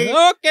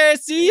 bye. Okay,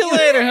 see you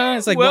later, huh?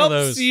 It's like one of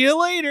those. See you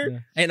later.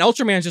 Yeah. And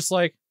Ultraman's just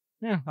like,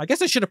 I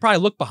guess I should have probably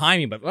looked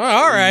behind me, but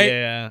all right.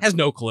 Yeah. Has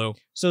no clue.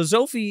 So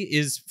Zophi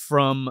is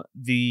from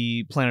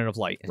the Planet of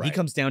Light, and he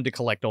comes down to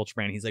collect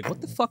Ultraman. He's like, what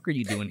the fuck are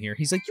you doing here?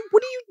 He's like,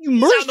 what are you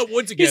merged? He's out in the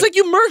woods again. He's like,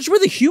 you merged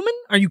with a human?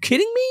 Are you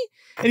kidding me?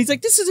 And he's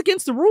like, this is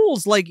against the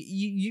rules. Like,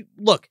 you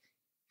look,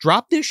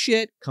 drop this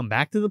shit, come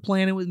back to the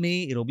planet with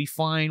me. It'll be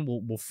fine.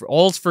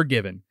 All's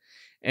forgiven.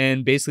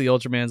 And basically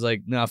Ultraman's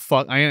like, nah,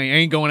 fuck, I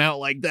ain't going out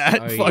like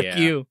that. Fuck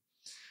you.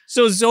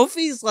 So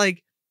Zophi's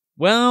like,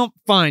 well,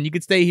 fine, you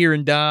could stay here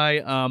and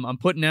die. I'm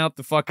putting out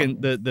the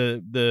fucking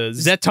the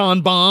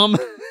Zeton bomb.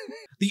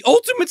 The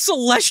ultimate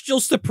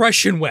celestial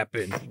suppression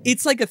weapon.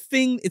 It's like a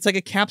thing, it's like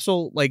a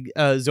capsule like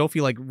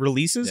Zophi like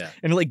releases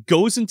and it like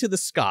goes into the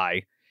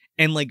sky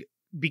and like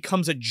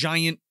becomes a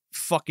giant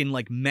fucking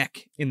like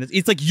mech in this.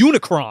 It's like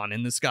Unicron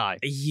in the sky.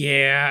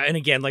 Yeah, and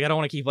again, like I don't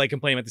want to keep like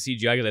complaining about the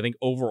CGI because I think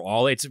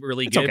overall it's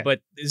really good. Okay.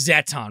 But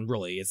Zeton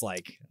really is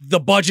like the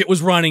budget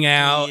was running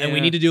out, and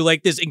we need to do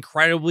like this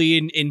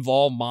incredibly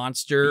involved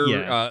monster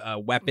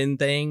weapon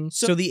thing.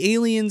 So the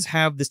aliens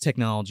have this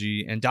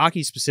technology, and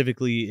Daki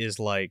specifically is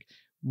like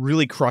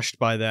really crushed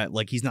by that.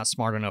 Like he's not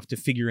smart enough to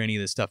figure any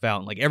of this stuff out,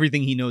 and like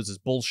everything he knows is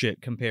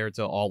bullshit compared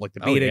to all like the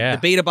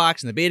beta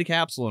box and the beta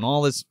capsule and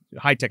all this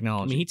high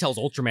technology. I mean, he tells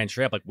Ultraman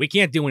straight up like, we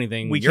can't do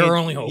anything. You're our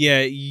only hope.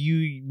 Yeah,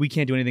 we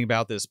can't do anything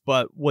about this.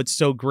 But what's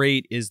so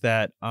great is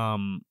that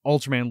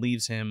Ultraman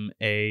leaves him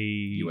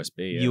a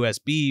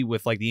USB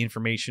with like the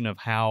information of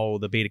how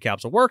the beta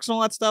capsule works and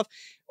all that stuff.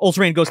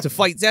 Ultraman goes to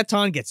fight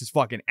Zeton, gets his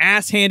fucking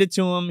ass handed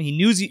to him. He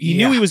knew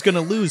he was going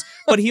to lose,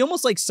 but he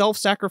almost like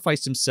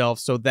self-sacrificed himself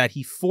so that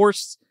he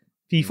forces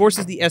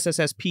the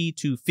SSSP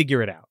to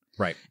figure it out.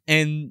 Right.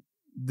 And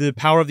the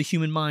power of the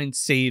human mind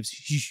saves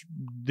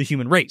the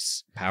human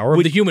race. Power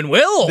of the human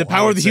will. The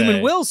power of the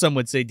human will, some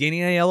would say.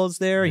 Danny Aiello's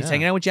there. He's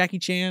hanging out with Jackie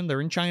Chan.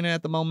 They're in China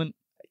at the moment.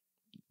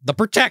 The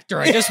Protector.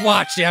 I just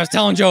watched it. I was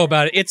telling Joe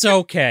about it. It's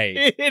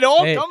okay. It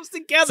all comes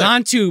together. It's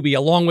on Tubi,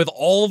 along with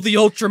all of the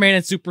Ultraman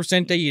and Super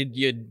Sentai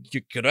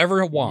you could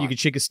ever want. You could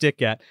shake a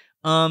stick at.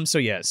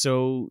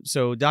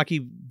 So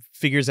Daki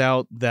figures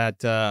out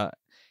that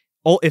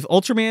if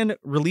Ultraman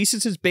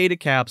releases his beta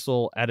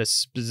capsule at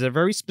a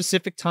very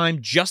specific time,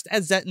 just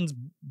as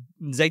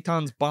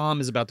Zeton's bomb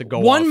is about to go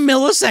off, 1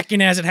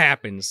 millisecond as it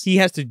happens, he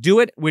has to do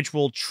it, which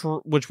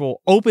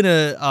will open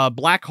a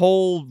black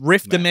hole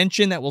rift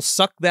dimension that will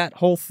suck that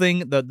whole thing,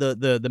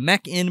 the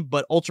mech in.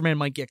 But Ultraman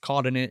might get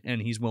caught in it,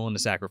 and he's willing to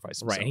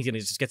sacrifice himself. Right, and he's gonna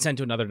just get sent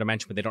to another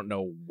dimension, but they don't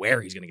know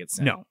where he's gonna get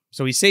sent. No,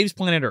 so he saves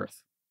planet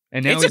Earth.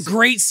 And now it's a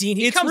great scene.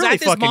 He comes really at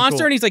this monster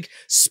cool. And he's like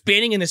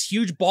spinning in this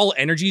huge ball of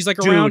energies like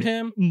around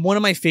him. One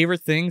of my favorite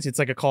things, it's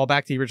like a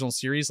callback to the original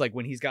series, like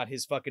when he's got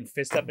his fucking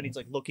fist up and he's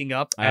like looking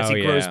up as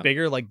he grows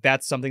bigger. Like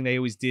that's something they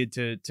always did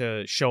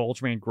to show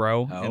Ultraman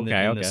grow in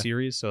the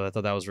series. So I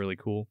thought that was really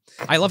cool.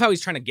 I love how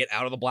he's trying to get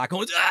out of the black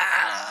hole.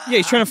 Yeah,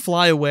 he's trying to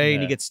fly away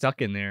and he gets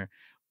stuck in there.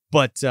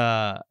 But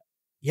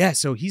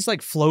so he's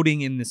like floating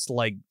in this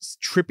like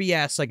trippy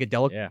ass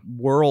psychedelic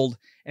world,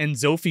 and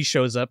Zophi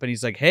shows up and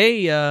he's like,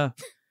 "Hey,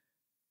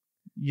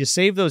 you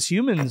save those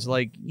humans,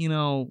 like, you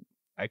know,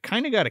 I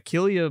kind of got to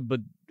kill you,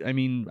 but I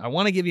mean, I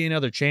want to give you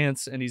another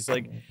chance." And he's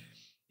like,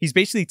 he's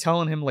basically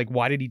telling him, like,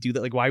 why did he do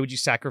that? Like, why would you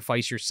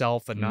sacrifice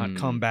yourself and not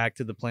come back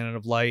to the planet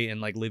of light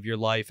and like live your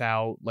life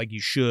out like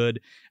you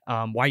should?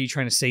 Why are you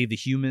trying to save the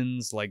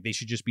humans? Like, they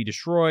should just be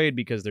destroyed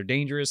because they're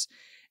dangerous.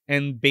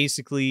 And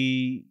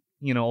basically,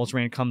 you know,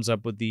 Ultraman comes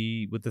up with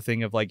the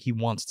thing of like, he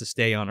wants to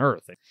stay on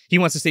Earth. He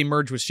wants to stay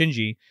merged with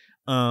Shinji,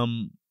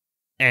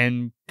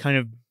 and kind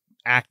of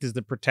act as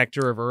the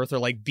protector of Earth, or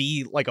like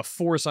be like a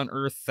force on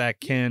Earth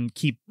that can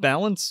keep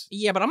balance.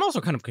 Yeah, but I'm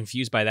also kind of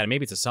confused by that.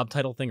 Maybe it's a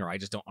subtitle thing, or I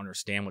just don't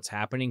understand what's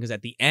happening, because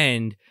at the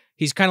end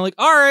he's kind of like,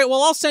 all right,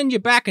 well, I'll send you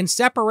back and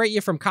separate you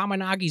from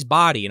Kaminagi's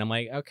body. And I'm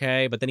like,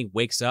 okay, but then he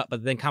wakes up,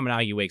 but then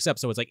Kaminagi wakes up.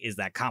 So it's like, is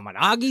that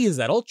Kaminagi? Is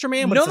that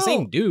Ultraman? But it's the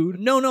same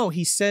dude. No,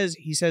 he says,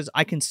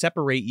 I can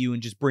separate you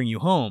and just bring you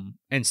home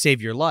and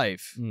save your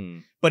life.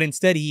 But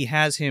instead he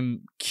has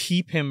him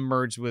keep him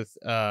merged with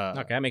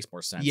okay, that makes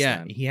more sense.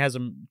 Yeah,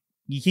 then.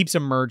 He keeps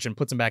him merged and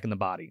puts him back in the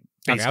body.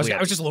 Okay, I was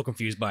just a little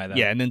confused by that.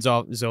 Yeah, and then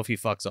Zophi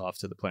fucks off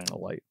to the planet of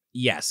light.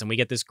 Yes, and we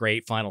get this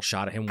great final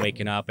shot of him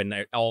waking up and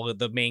all of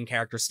the main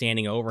characters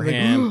standing over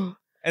him.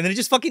 And then it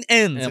just fucking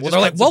ends. And they're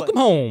like, welcome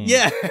home.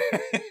 Yeah.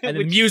 And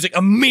the music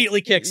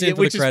immediately kicks in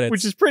for the credits.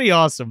 Which is pretty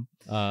awesome.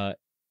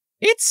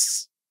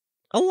 It's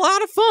a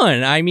lot of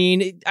fun. I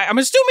mean, I'm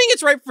assuming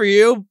it's right for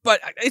you, but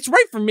it's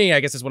right for me,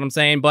 I guess is what I'm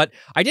saying. But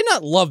I did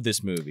not love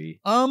this movie.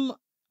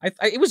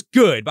 It was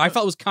good, but I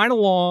felt it was kind of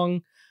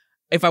long.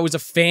 If I was a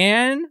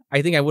fan,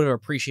 I think I would have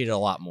appreciated it a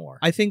lot more.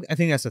 I think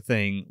that's the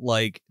thing.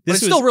 Like, but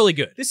it's still really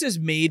good. This is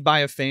made by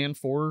a fan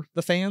for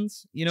the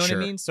fans. You know what I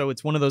mean? So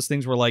it's one of those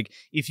things where, like,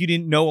 if you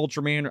didn't know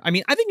Ultraman, I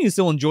mean, I think you can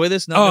still enjoy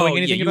this, not knowing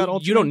anything about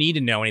Ultraman. You don't need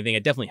to know anything.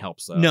 It definitely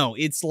helps, though. No,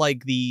 it's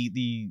like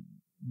the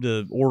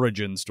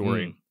origin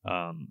story.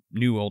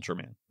 New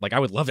Ultraman. Like, I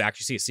would love to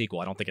actually see a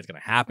sequel. I don't think it's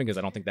going to happen because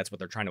I don't think that's what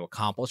they're trying to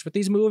accomplish with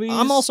these movies.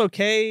 I'm also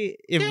okay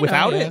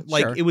without it.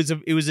 Like, sure. it was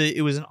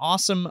an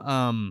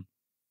awesome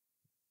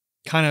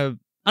kind of,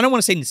 I don't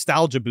want to say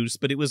nostalgia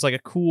boost, but it was like a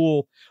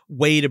cool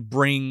way to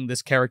bring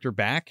this character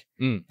back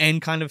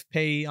and kind of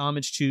pay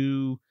homage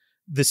to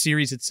the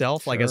series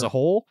itself, like as a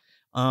whole.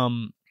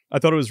 I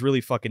thought it was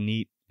really fucking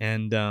neat.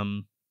 And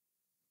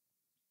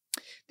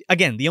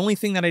again, the only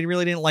thing that I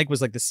really didn't like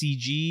was like the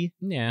CG.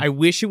 Yeah. I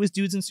wish it was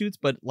dudes in suits,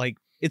 but like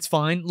it's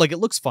fine. Like it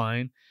looks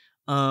fine.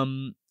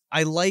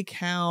 I like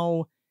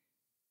how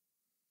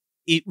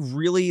it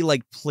really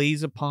like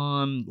plays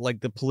upon like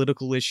the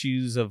political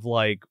issues of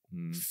like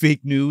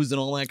fake news and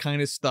all that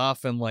kind of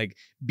stuff, and like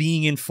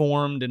being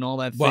informed and all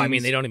that. Well, things. I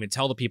mean, they don't even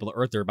tell the people of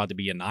Earth they're about to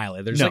be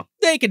annihilated. They're just No. like,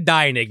 they could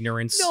die in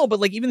ignorance. No, but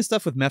like even the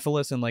stuff with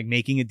Mephiles and like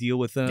making a deal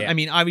with them. Yeah. I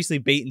mean, obviously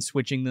bait and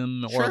switching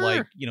them, or Sure.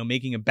 like, you know,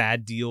 making a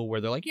bad deal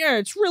where they're like, yeah,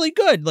 it's really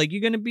good. Like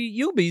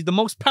you'll be the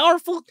most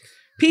powerful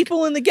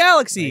people in the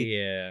galaxy.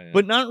 Yeah.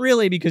 But not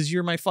really, because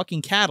you're my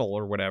fucking cattle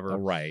or whatever.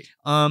 Right.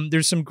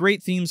 There's some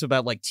great themes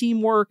about like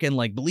teamwork and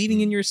like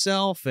believing in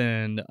yourself,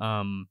 and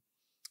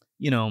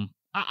you know,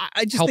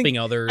 I just helping think,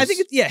 others. I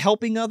think it's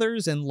helping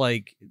others, and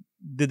like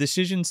the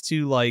decisions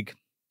to like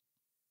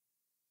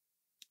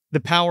the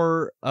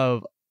power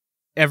of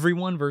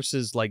everyone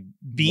versus like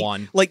being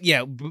one. like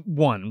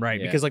one, right?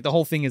 Yeah. Because like the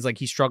whole thing is like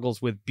he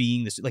struggles with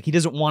being this, like he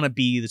doesn't want to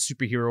be the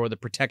superhero or the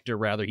protector,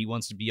 rather he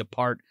wants to be a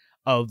part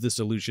of the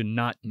solution,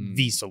 not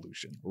the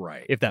solution.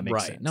 Right. If that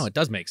makes sense. No, it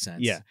does make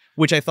sense. Yeah,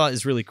 which I thought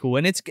is really cool,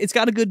 and it's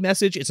got a good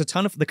message. It's a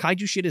ton of the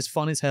kaiju shit is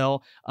fun as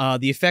hell.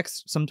 The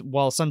effects,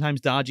 while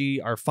sometimes dodgy,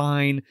 are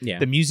fine. Yeah.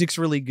 The music's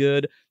really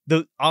good.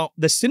 The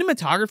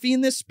cinematography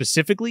in this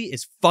specifically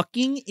is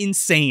fucking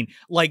insane.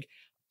 Like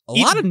a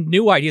lot of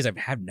new ideas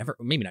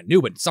maybe not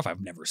new, but stuff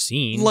I've never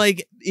seen.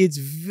 Like it's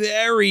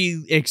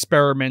very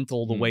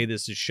experimental the way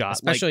this is shot,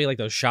 especially like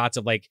those shots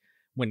of like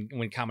when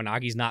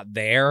Kaminagi's not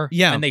there,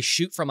 yeah, and they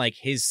shoot from like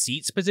his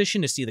seat's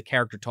position to see the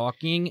character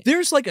talking.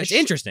 There's like it's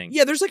interesting.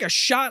 Yeah, there's like a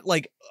shot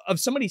like of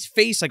somebody's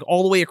face like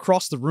all the way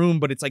across the room,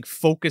 but it's like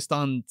focused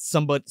on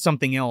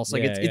something else.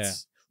 Like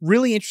it's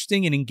really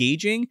interesting and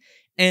engaging.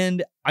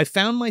 And I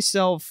found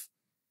myself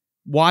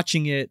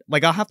watching it,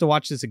 like I'll have to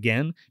watch this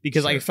again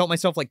because I felt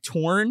myself like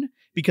torn,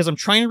 because I'm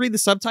trying to read the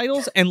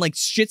subtitles and like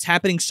shit's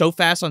happening so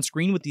fast on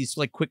screen with these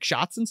like quick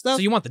shots and stuff.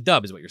 So you want the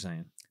dub is what you're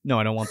saying? No,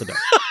 I don't want the dub.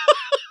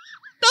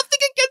 Nothing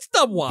against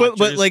dub watchers.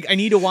 But like I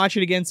need to watch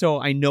it again so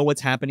I know what's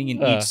happening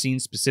in each scene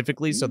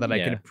specifically, so that I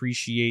can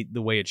appreciate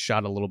the way it's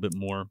shot a little bit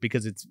more,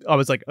 because I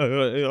was like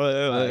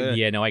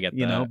yeah, no, I get that.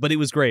 You know, but it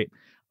was great.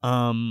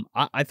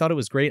 I thought it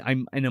was great.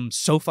 I'm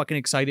so fucking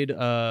excited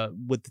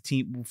with the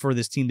team, for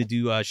this team to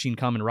do Shin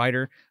Kamen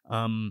Rider.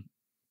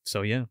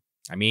 So yeah.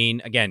 I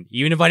mean, again,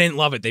 even if I didn't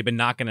love it, they've been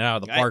knocking it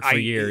out of the park for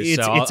years.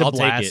 It's I'll a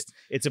blast. take it.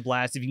 It's a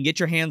blast. If you can get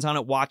your hands on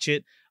it, watch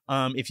it.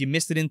 If you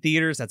missed it in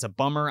theaters, that's a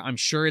bummer. I'm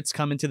sure it's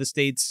coming to the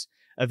States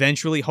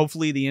eventually,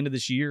 hopefully the end of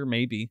this year,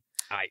 maybe.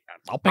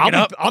 I'll pick it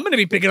up. I'm going to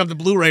be picking up the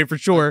Blu-ray for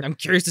sure. I'm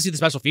curious to see the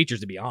special features,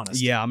 to be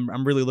honest. Yeah,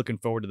 I'm really looking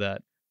forward to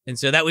that. And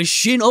so that was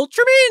Shin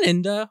Ultraman,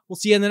 and we'll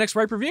see you in the next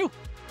Ripe Review.